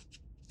 house,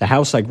 the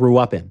house I grew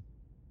up in.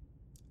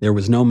 There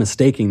was no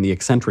mistaking the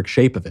eccentric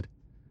shape of it.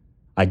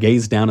 I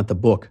gazed down at the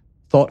book,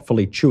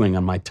 thoughtfully chewing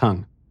on my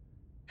tongue.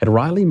 Had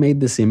Riley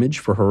made this image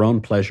for her own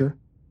pleasure?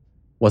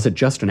 Was it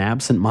just an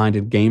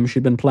absent-minded game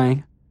she'd been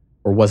playing?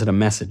 Or was it a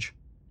message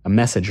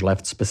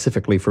left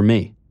specifically for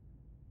me?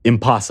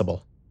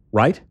 Impossible,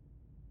 right?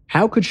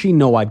 How could she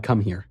know I'd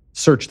come here,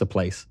 search the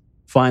place,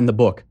 find the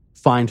book,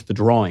 find the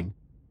drawing?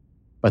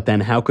 But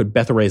then how could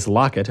Bethare's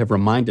locket have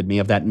reminded me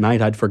of that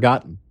night I'd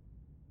forgotten?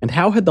 And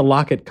how had the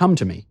locket come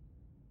to me?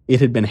 It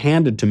had been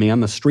handed to me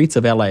on the streets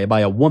of L.A. by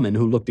a woman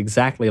who looked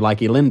exactly like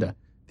Elinda,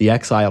 the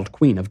exiled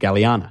queen of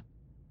Galiana.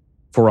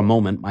 For a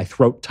moment, my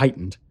throat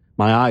tightened,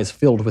 my eyes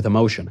filled with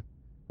emotion.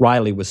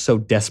 Riley was so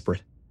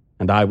desperate,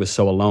 and I was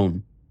so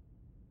alone.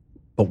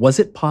 But was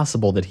it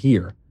possible that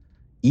here,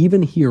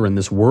 even here in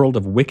this world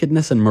of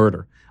wickedness and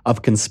murder,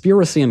 of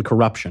conspiracy and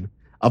corruption,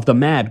 of the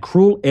mad,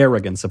 cruel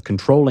arrogance of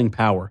controlling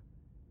power,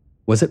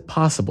 was it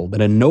possible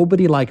that a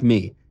nobody like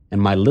me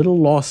and my little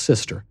lost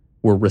sister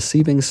were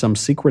receiving some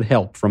secret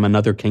help from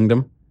another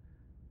kingdom?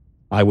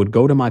 I would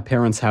go to my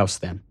parents' house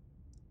then.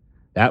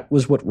 That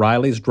was what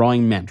Riley's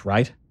drawing meant,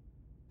 right?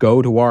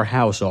 Go to our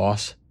house,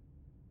 Oss.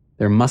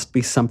 There must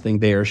be something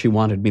there she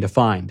wanted me to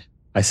find.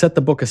 I set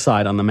the book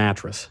aside on the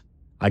mattress.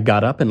 I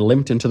got up and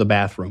limped into the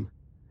bathroom.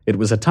 It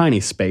was a tiny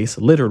space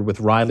littered with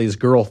Riley's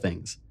girl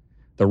things.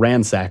 The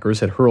ransackers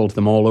had hurled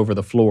them all over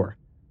the floor.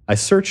 I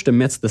searched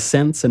amidst the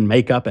scents and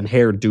makeup and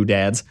hair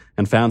doodads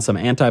and found some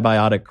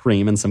antibiotic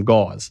cream and some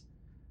gauze.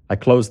 I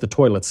closed the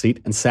toilet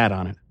seat and sat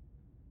on it,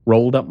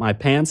 rolled up my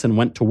pants and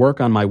went to work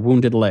on my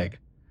wounded leg.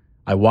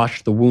 I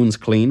washed the wounds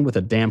clean with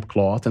a damp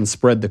cloth and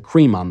spread the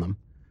cream on them.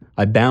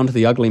 I bound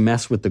the ugly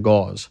mess with the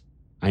gauze.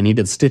 I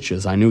needed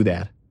stitches, I knew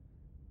that.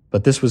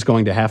 But this was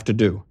going to have to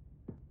do.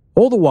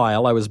 All the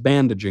while I was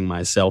bandaging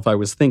myself, I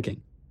was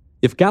thinking,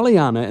 if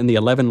Galiana and the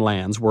 11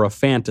 lands were a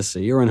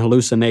fantasy or an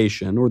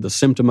hallucination or the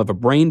symptom of a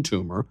brain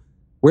tumor,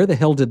 where the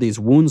hell did these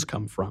wounds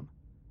come from?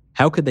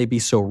 How could they be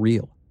so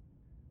real?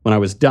 When I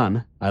was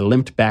done, I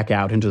limped back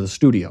out into the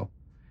studio.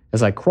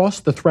 As I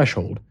crossed the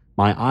threshold,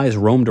 my eyes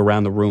roamed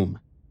around the room.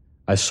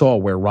 I saw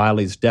where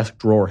Riley's desk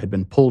drawer had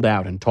been pulled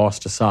out and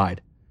tossed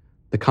aside.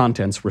 The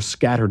contents were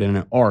scattered in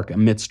an arc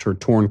amidst her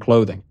torn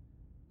clothing.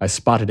 I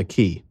spotted a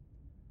key.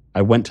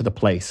 I went to the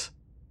place.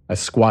 I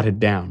squatted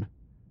down.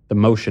 The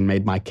motion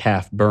made my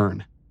calf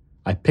burn.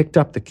 I picked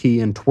up the key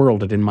and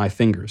twirled it in my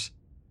fingers.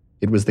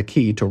 It was the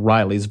key to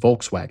Riley's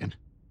Volkswagen.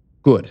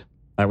 Good.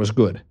 That was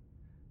good.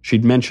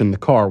 She'd mentioned the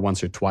car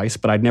once or twice,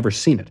 but I'd never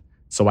seen it,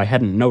 so I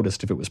hadn't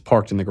noticed if it was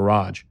parked in the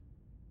garage.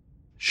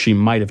 She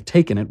might have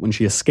taken it when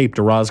she escaped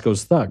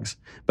Orozco's thugs,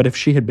 but if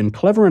she had been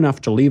clever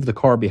enough to leave the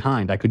car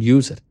behind, I could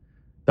use it.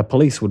 The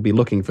police would be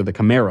looking for the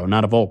Camaro,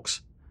 not a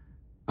Volks.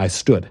 I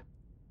stood.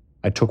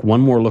 I took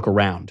one more look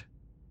around.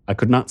 I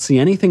could not see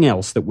anything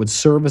else that would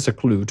serve as a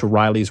clue to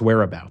Riley's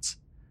whereabouts.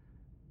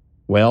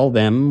 Well,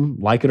 then,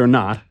 like it or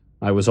not,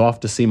 I was off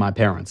to see my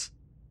parents.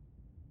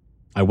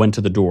 I went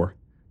to the door,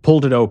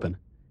 pulled it open,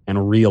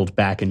 and reeled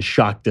back in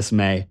shocked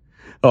dismay.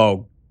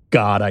 Oh,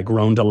 God, I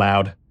groaned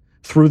aloud.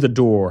 Through the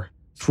door,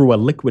 through a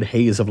liquid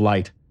haze of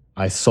light,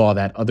 I saw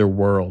that other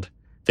world,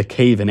 the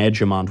cave in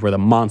Edgemont where the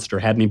monster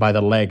had me by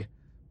the leg,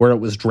 where it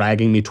was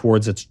dragging me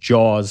towards its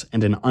jaws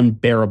and an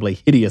unbearably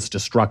hideous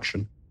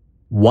destruction.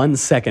 1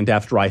 second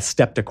after I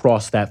stepped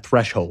across that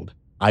threshold,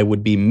 I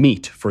would be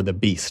meat for the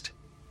beast.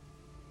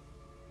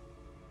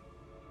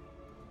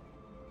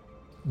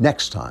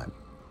 Next time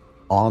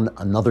on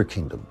Another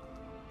Kingdom.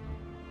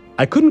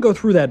 I couldn't go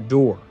through that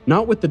door,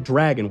 not with the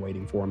dragon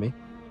waiting for me.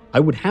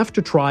 I would have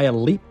to try a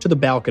leap to the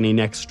balcony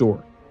next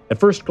door. At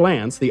first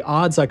glance, the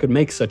odds I could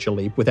make such a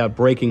leap without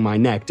breaking my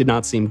neck did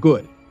not seem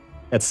good.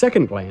 At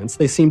second glance,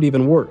 they seemed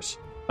even worse,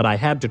 but I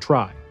had to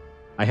try.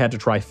 I had to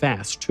try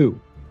fast,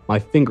 too. My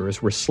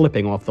fingers were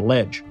slipping off the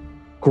ledge.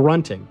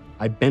 Grunting,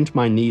 I bent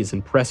my knees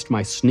and pressed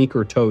my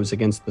sneaker toes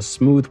against the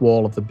smooth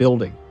wall of the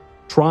building,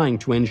 trying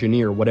to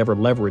engineer whatever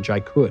leverage I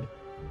could.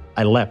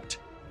 I leapt.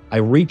 I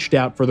reached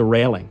out for the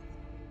railing.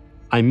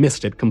 I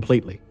missed it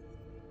completely.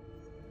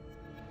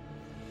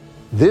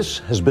 This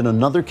has been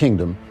Another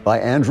Kingdom by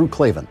Andrew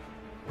Klavan,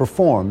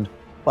 performed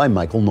by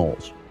Michael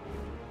Knowles.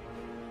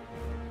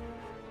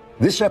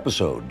 This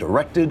episode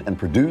directed and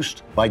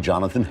produced by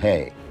Jonathan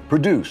Hay,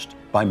 produced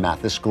by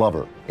Mathis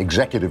Glover,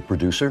 executive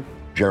producer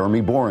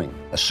Jeremy Boring,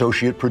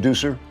 associate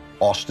producer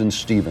Austin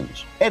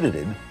Stevens,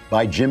 edited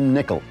by Jim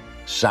Nickel,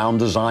 sound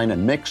design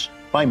and mix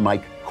by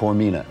Mike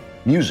Cormina,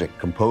 music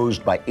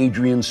composed by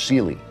Adrian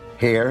Seeley,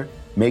 hair,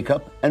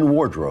 makeup, and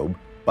wardrobe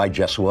by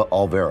Jesua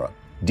Alvera,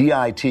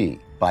 DIT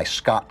by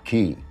Scott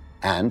Key,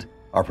 and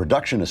our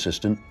production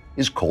assistant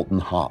is Colton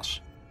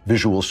Haas.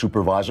 Visual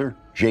supervisor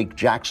Jake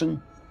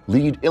Jackson,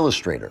 lead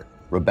illustrator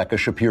Rebecca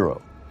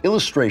Shapiro,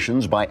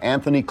 illustrations by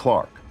Anthony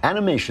Clark,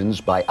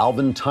 animations by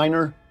Alvin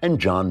Tyner and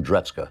John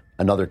Dretzka.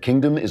 Another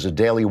Kingdom is a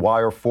Daily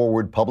Wire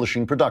Forward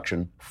Publishing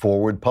production,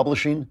 Forward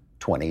Publishing,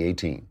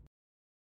 2018.